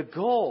 the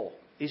goal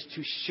is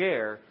to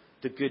share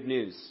the good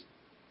news.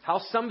 How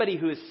somebody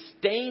who is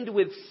stained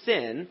with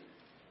sin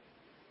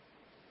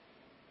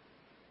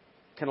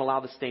can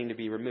allow the stain to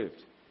be removed.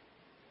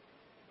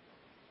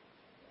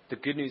 The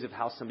good news of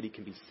how somebody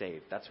can be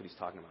saved. That's what he's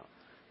talking about.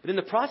 But in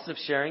the process of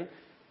sharing,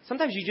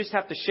 sometimes you just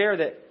have to share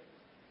that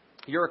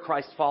you're a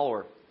Christ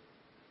follower.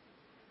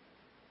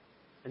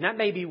 And that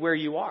may be where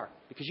you are.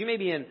 Because you may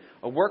be in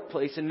a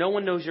workplace and no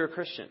one knows you're a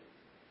Christian.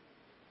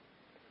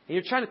 And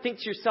you're trying to think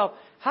to yourself,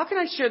 how can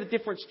I share the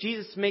difference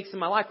Jesus makes in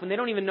my life when they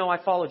don't even know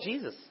I follow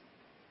Jesus?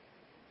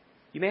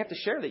 You may have to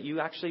share that you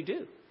actually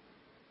do.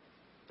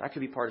 That could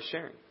be part of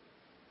sharing.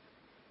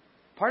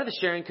 Part of the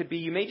sharing could be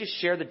you may just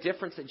share the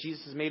difference that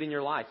Jesus has made in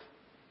your life.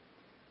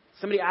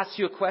 Somebody asks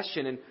you a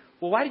question and,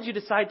 well, why did you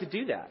decide to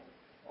do that?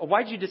 Or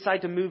why did you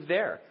decide to move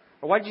there?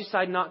 Or why did you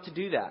decide not to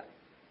do that?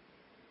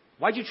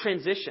 Why did you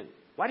transition?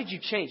 Why did you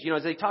change?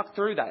 As they talk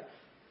through that,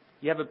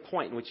 you have a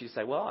point in which you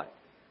say, well,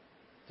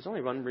 there's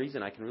only one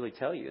reason I can really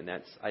tell you, and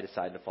that's I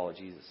decided to follow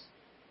Jesus.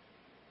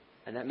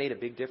 And that made a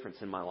big difference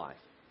in my life.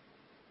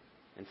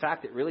 In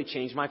fact, it really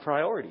changed my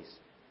priorities.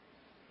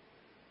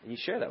 And you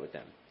share that with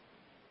them.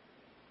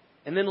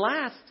 And then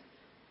last,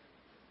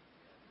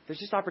 there's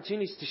just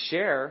opportunities to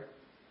share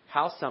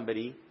how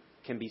somebody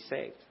can be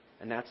saved.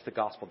 And that's the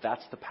gospel.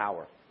 That's the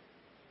power.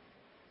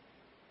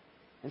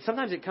 And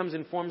sometimes it comes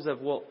in forms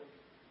of, well,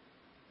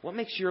 what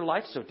makes your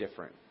life so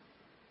different?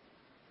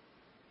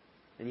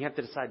 And you have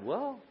to decide,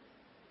 well,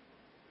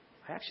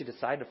 I actually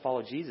decided to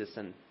follow Jesus.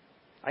 And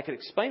I could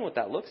explain what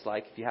that looks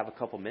like if you have a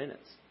couple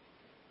minutes.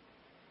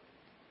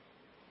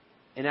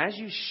 And as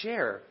you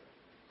share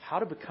how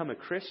to become a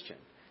Christian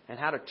and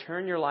how to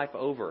turn your life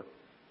over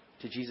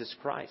to Jesus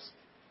Christ,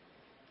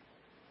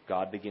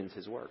 God begins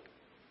His work.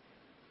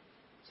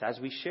 So as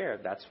we share,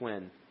 that's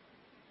when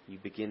you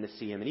begin to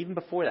see Him. And even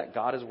before that,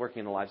 God is working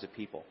in the lives of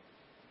people.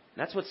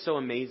 And that's what's so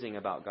amazing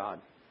about God.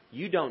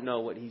 You don't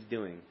know what He's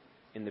doing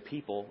in the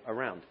people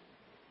around.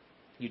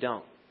 You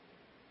don't.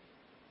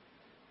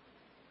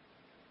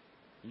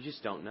 You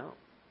just don't know.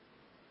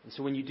 And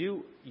so when you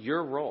do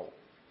your role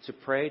to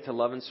pray, to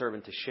love and serve,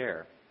 and to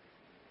share,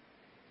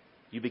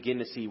 you begin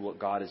to see what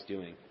God is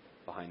doing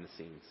behind the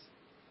scenes.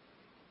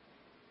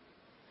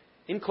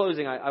 In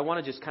closing, I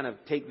want to just kind of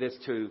take this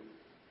to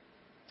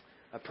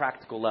a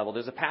practical level.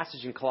 There's a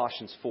passage in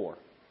Colossians 4.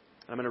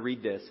 I'm going to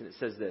read this, and it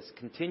says this: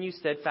 "Continue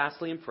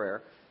steadfastly in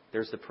prayer."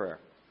 There's the prayer.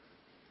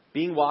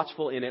 "Being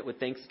watchful in it with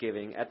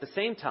thanksgiving. At the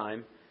same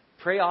time,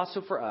 pray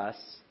also for us,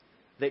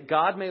 that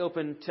God may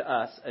open to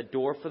us a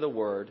door for the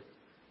word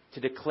to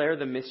declare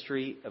the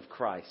mystery of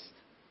Christ,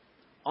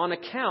 on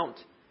account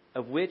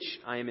of which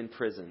I am in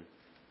prison,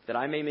 that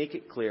I may make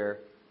it clear,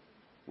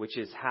 which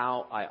is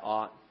how I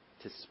ought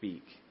to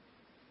speak."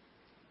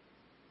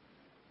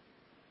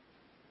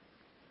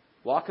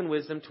 Walk in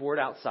wisdom toward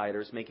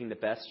outsiders, making the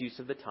best use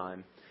of the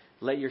time.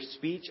 Let your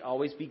speech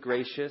always be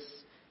gracious,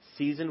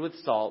 seasoned with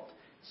salt,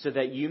 so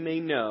that you may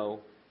know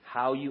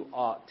how you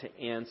ought to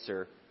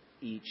answer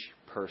each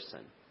person.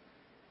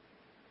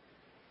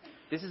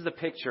 This is the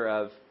picture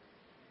of,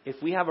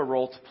 if we have a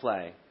role to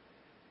play,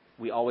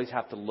 we always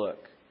have to look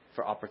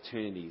for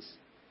opportunities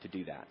to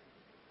do that.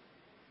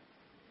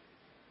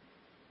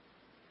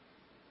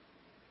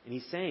 And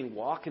he's saying,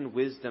 walk in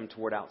wisdom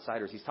toward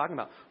outsiders. He's talking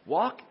about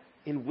walk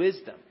in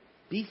wisdom.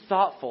 Be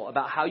thoughtful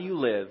about how you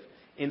live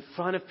in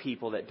front of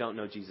people that don't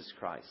know Jesus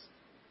Christ.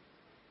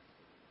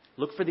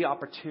 Look for the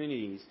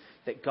opportunities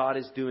that God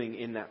is doing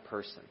in that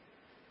person.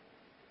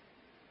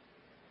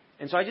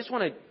 And so I just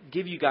want to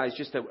give you guys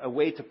just a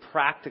way to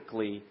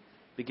practically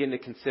begin to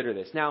consider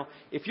this. Now,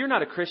 if you're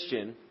not a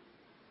Christian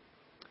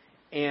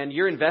and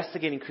you're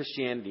investigating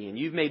Christianity and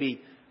you've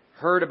maybe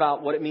heard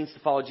about what it means to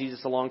follow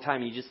Jesus a long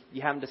time, and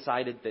you haven't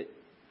decided that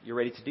you're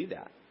ready to do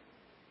that.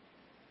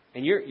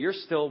 And you're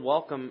still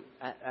welcome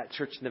at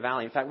Church in the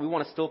Valley. In fact, we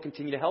want to still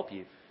continue to help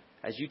you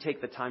as you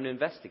take the time to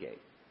investigate.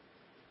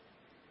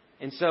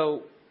 And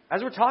so,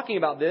 as we're talking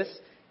about this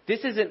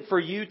isn't for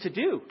you to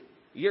do.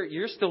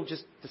 You're still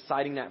just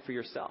deciding that for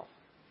yourself.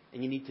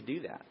 And you need to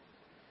do that.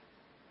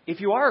 If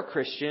you are a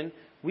Christian,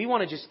 we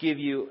want to just give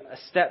you a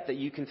step that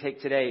you can take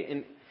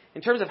today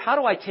in terms of, how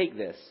do I take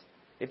this?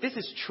 If this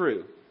is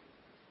true,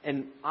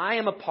 and I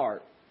am a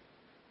part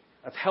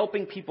of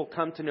helping people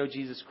come to know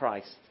Jesus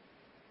Christ,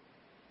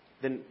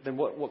 then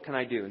what can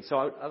I do? And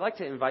so I'd like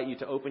to invite you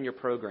to open your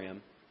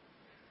program.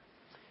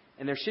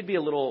 And there should be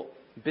a little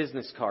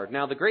business card.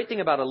 Now, the great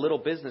thing about a little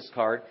business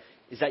card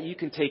is that you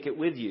can take it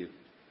with you.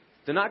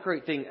 The not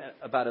great thing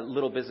about a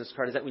little business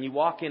card is that when you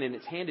walk in and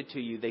it's handed to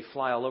you, they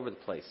fly all over the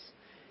place.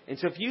 And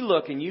so if you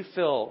look and you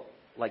feel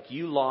like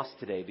you lost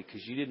today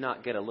because you did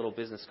not get a little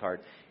business card,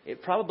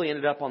 it probably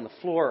ended up on the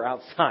floor or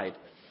outside.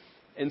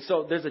 And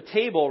so there's a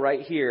table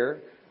right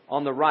here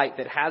on the right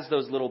that has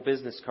those little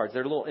business cards.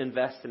 They're little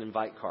invest and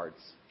invite cards.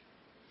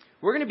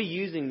 We're going to be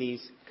using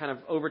these kind of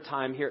over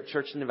time here at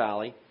Church in the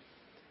Valley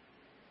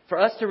for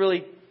us to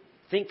really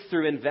think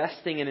through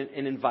investing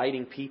and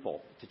inviting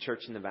people to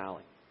Church in the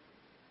Valley.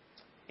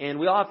 And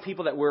we all have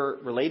people that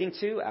we're relating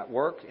to at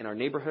work, in our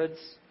neighborhoods,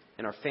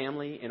 in our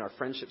family, in our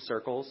friendship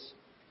circles.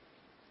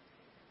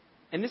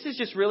 And this is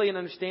just really an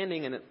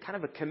understanding and kind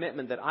of a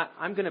commitment that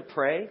I'm going to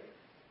pray, and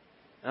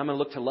I'm going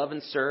to look to love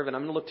and serve, and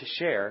I'm going to look to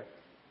share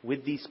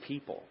with these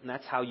people. And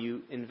that's how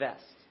you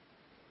invest.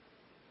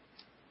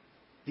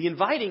 The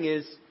inviting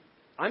is,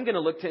 I'm going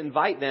to look to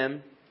invite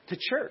them to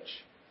church.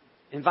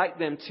 Invite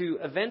them to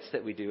events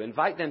that we do.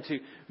 Invite them to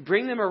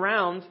bring them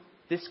around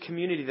this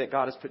community that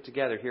God has put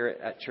together here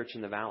at Church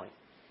in the Valley.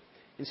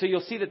 And so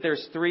you'll see that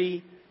there's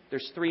three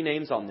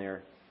names on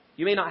there.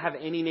 You may not have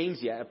any names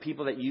yet of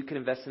people that you can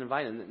invest and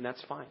invite, and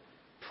that's fine.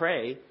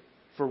 Pray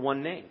for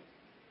one name.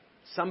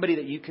 Somebody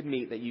that you could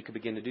meet that you could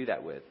begin to do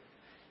that with.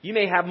 You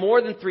may have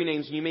more than 3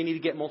 names and you may need to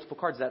get multiple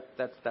cards.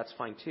 That's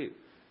fine too.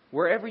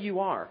 Wherever you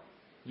are,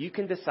 you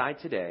can decide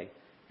today,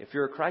 if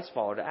you're a Christ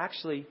follower, to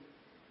actually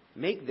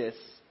make this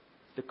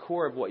the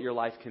core of what your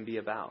life can be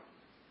about.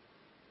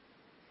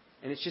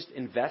 And it's just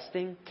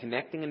investing,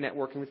 connecting and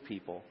networking with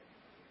people,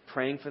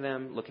 praying for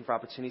them, looking for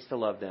opportunities to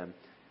love them,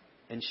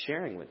 and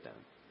sharing with them.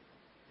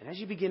 And as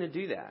you begin to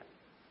do that,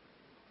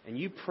 and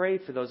you pray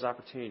for those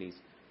opportunities,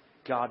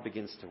 God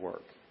begins to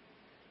work.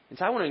 And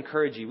so I want to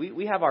encourage you.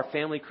 We have our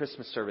family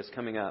Christmas service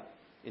coming up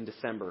in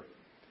December,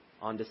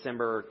 on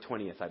December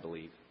 20th, I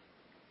believe.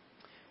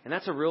 And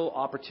that's a real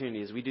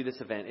opportunity as we do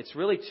this event. It's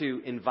really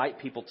to invite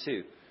people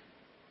too.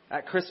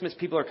 At Christmas,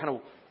 people are kind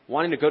of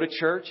wanting to go to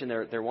church, and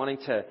they're wanting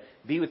to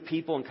be with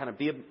people and kind of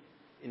be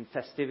in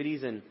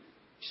festivities. And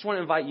just want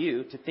to invite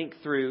you to think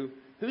through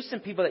who's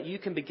some people that you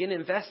can begin to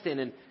invest in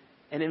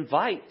and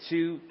invite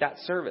to that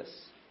service.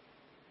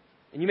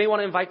 And you may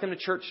want to invite them to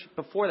church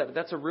before that, but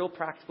that's a real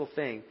practical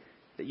thing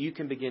that you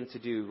can begin to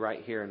do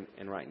right here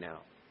and right now.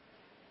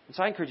 And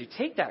so I encourage you,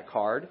 take that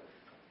card,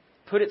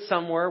 put it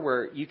somewhere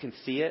where you can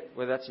see it,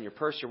 whether that's in your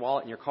purse, your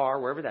wallet, in your car,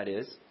 wherever that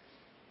is.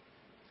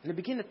 And then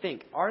begin to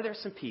think, are there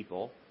some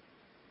people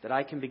that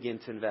I can begin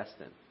to invest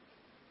in?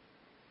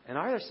 And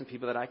are there some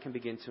people that I can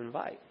begin to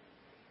invite?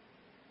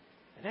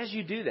 And as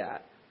you do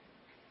that,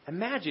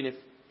 imagine if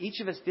each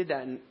of us did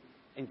that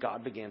and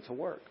God began to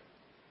work.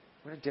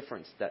 What a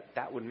difference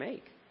that would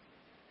make.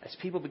 As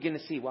people begin to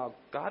see, wow,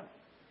 God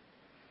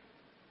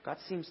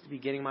seems to be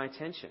getting my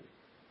attention.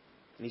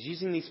 And He's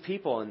using these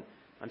people, and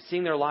I'm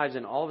seeing their lives,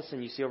 and all of a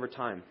sudden you see over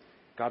time,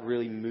 God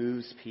really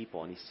moves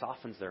people, and He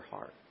softens their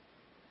heart.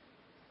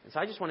 And so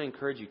I just want to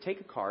encourage you, take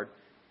a card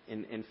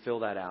and fill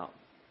that out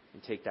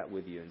and take that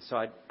with you. And so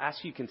I'd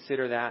ask you to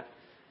consider that.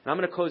 And I'm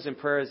going to close in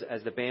prayer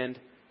as the band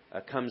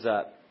comes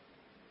up.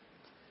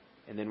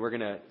 And then we're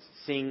going to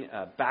sing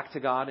back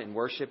to God in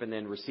worship and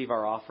then receive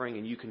our offering.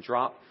 And you can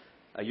drop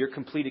your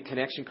completed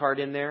connection card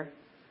in there.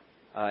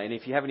 And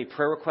if you have any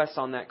prayer requests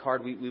on that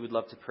card, we would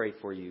love to pray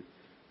for you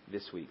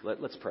this week.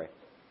 Let's pray.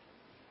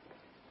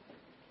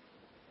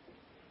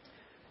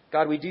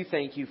 God, we do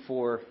thank you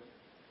for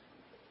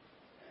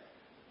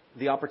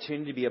the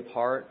opportunity to be a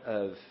part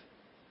of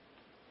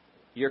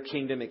your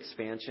kingdom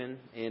expansion.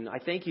 And I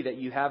thank you that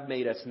you have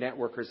made us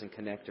networkers and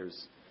connectors.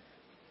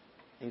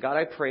 And God,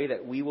 I pray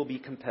that we will be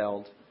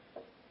compelled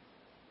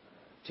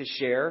to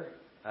share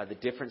the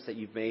difference that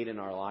you've made in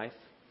our life,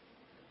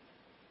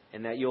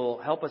 and that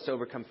you'll help us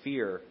overcome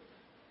fear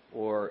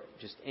or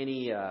just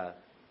any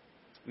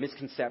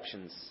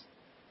misconceptions.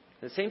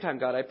 At the same time,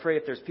 God, I pray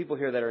if there's people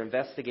here that are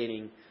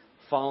investigating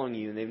following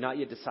you and they've not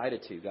yet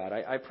decided to, God,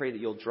 I pray that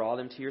you'll draw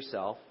them to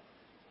yourself.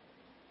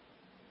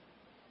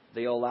 That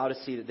you'll allow to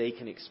see that they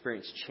can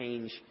experience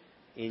change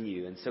in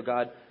you. And so,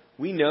 God,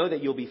 we know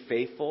that you'll be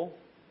faithful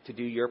to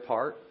do your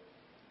part.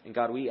 And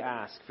God, we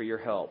ask for your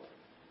help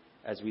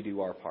as we do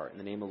our part. In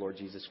the name of Lord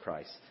Jesus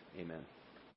Christ, amen.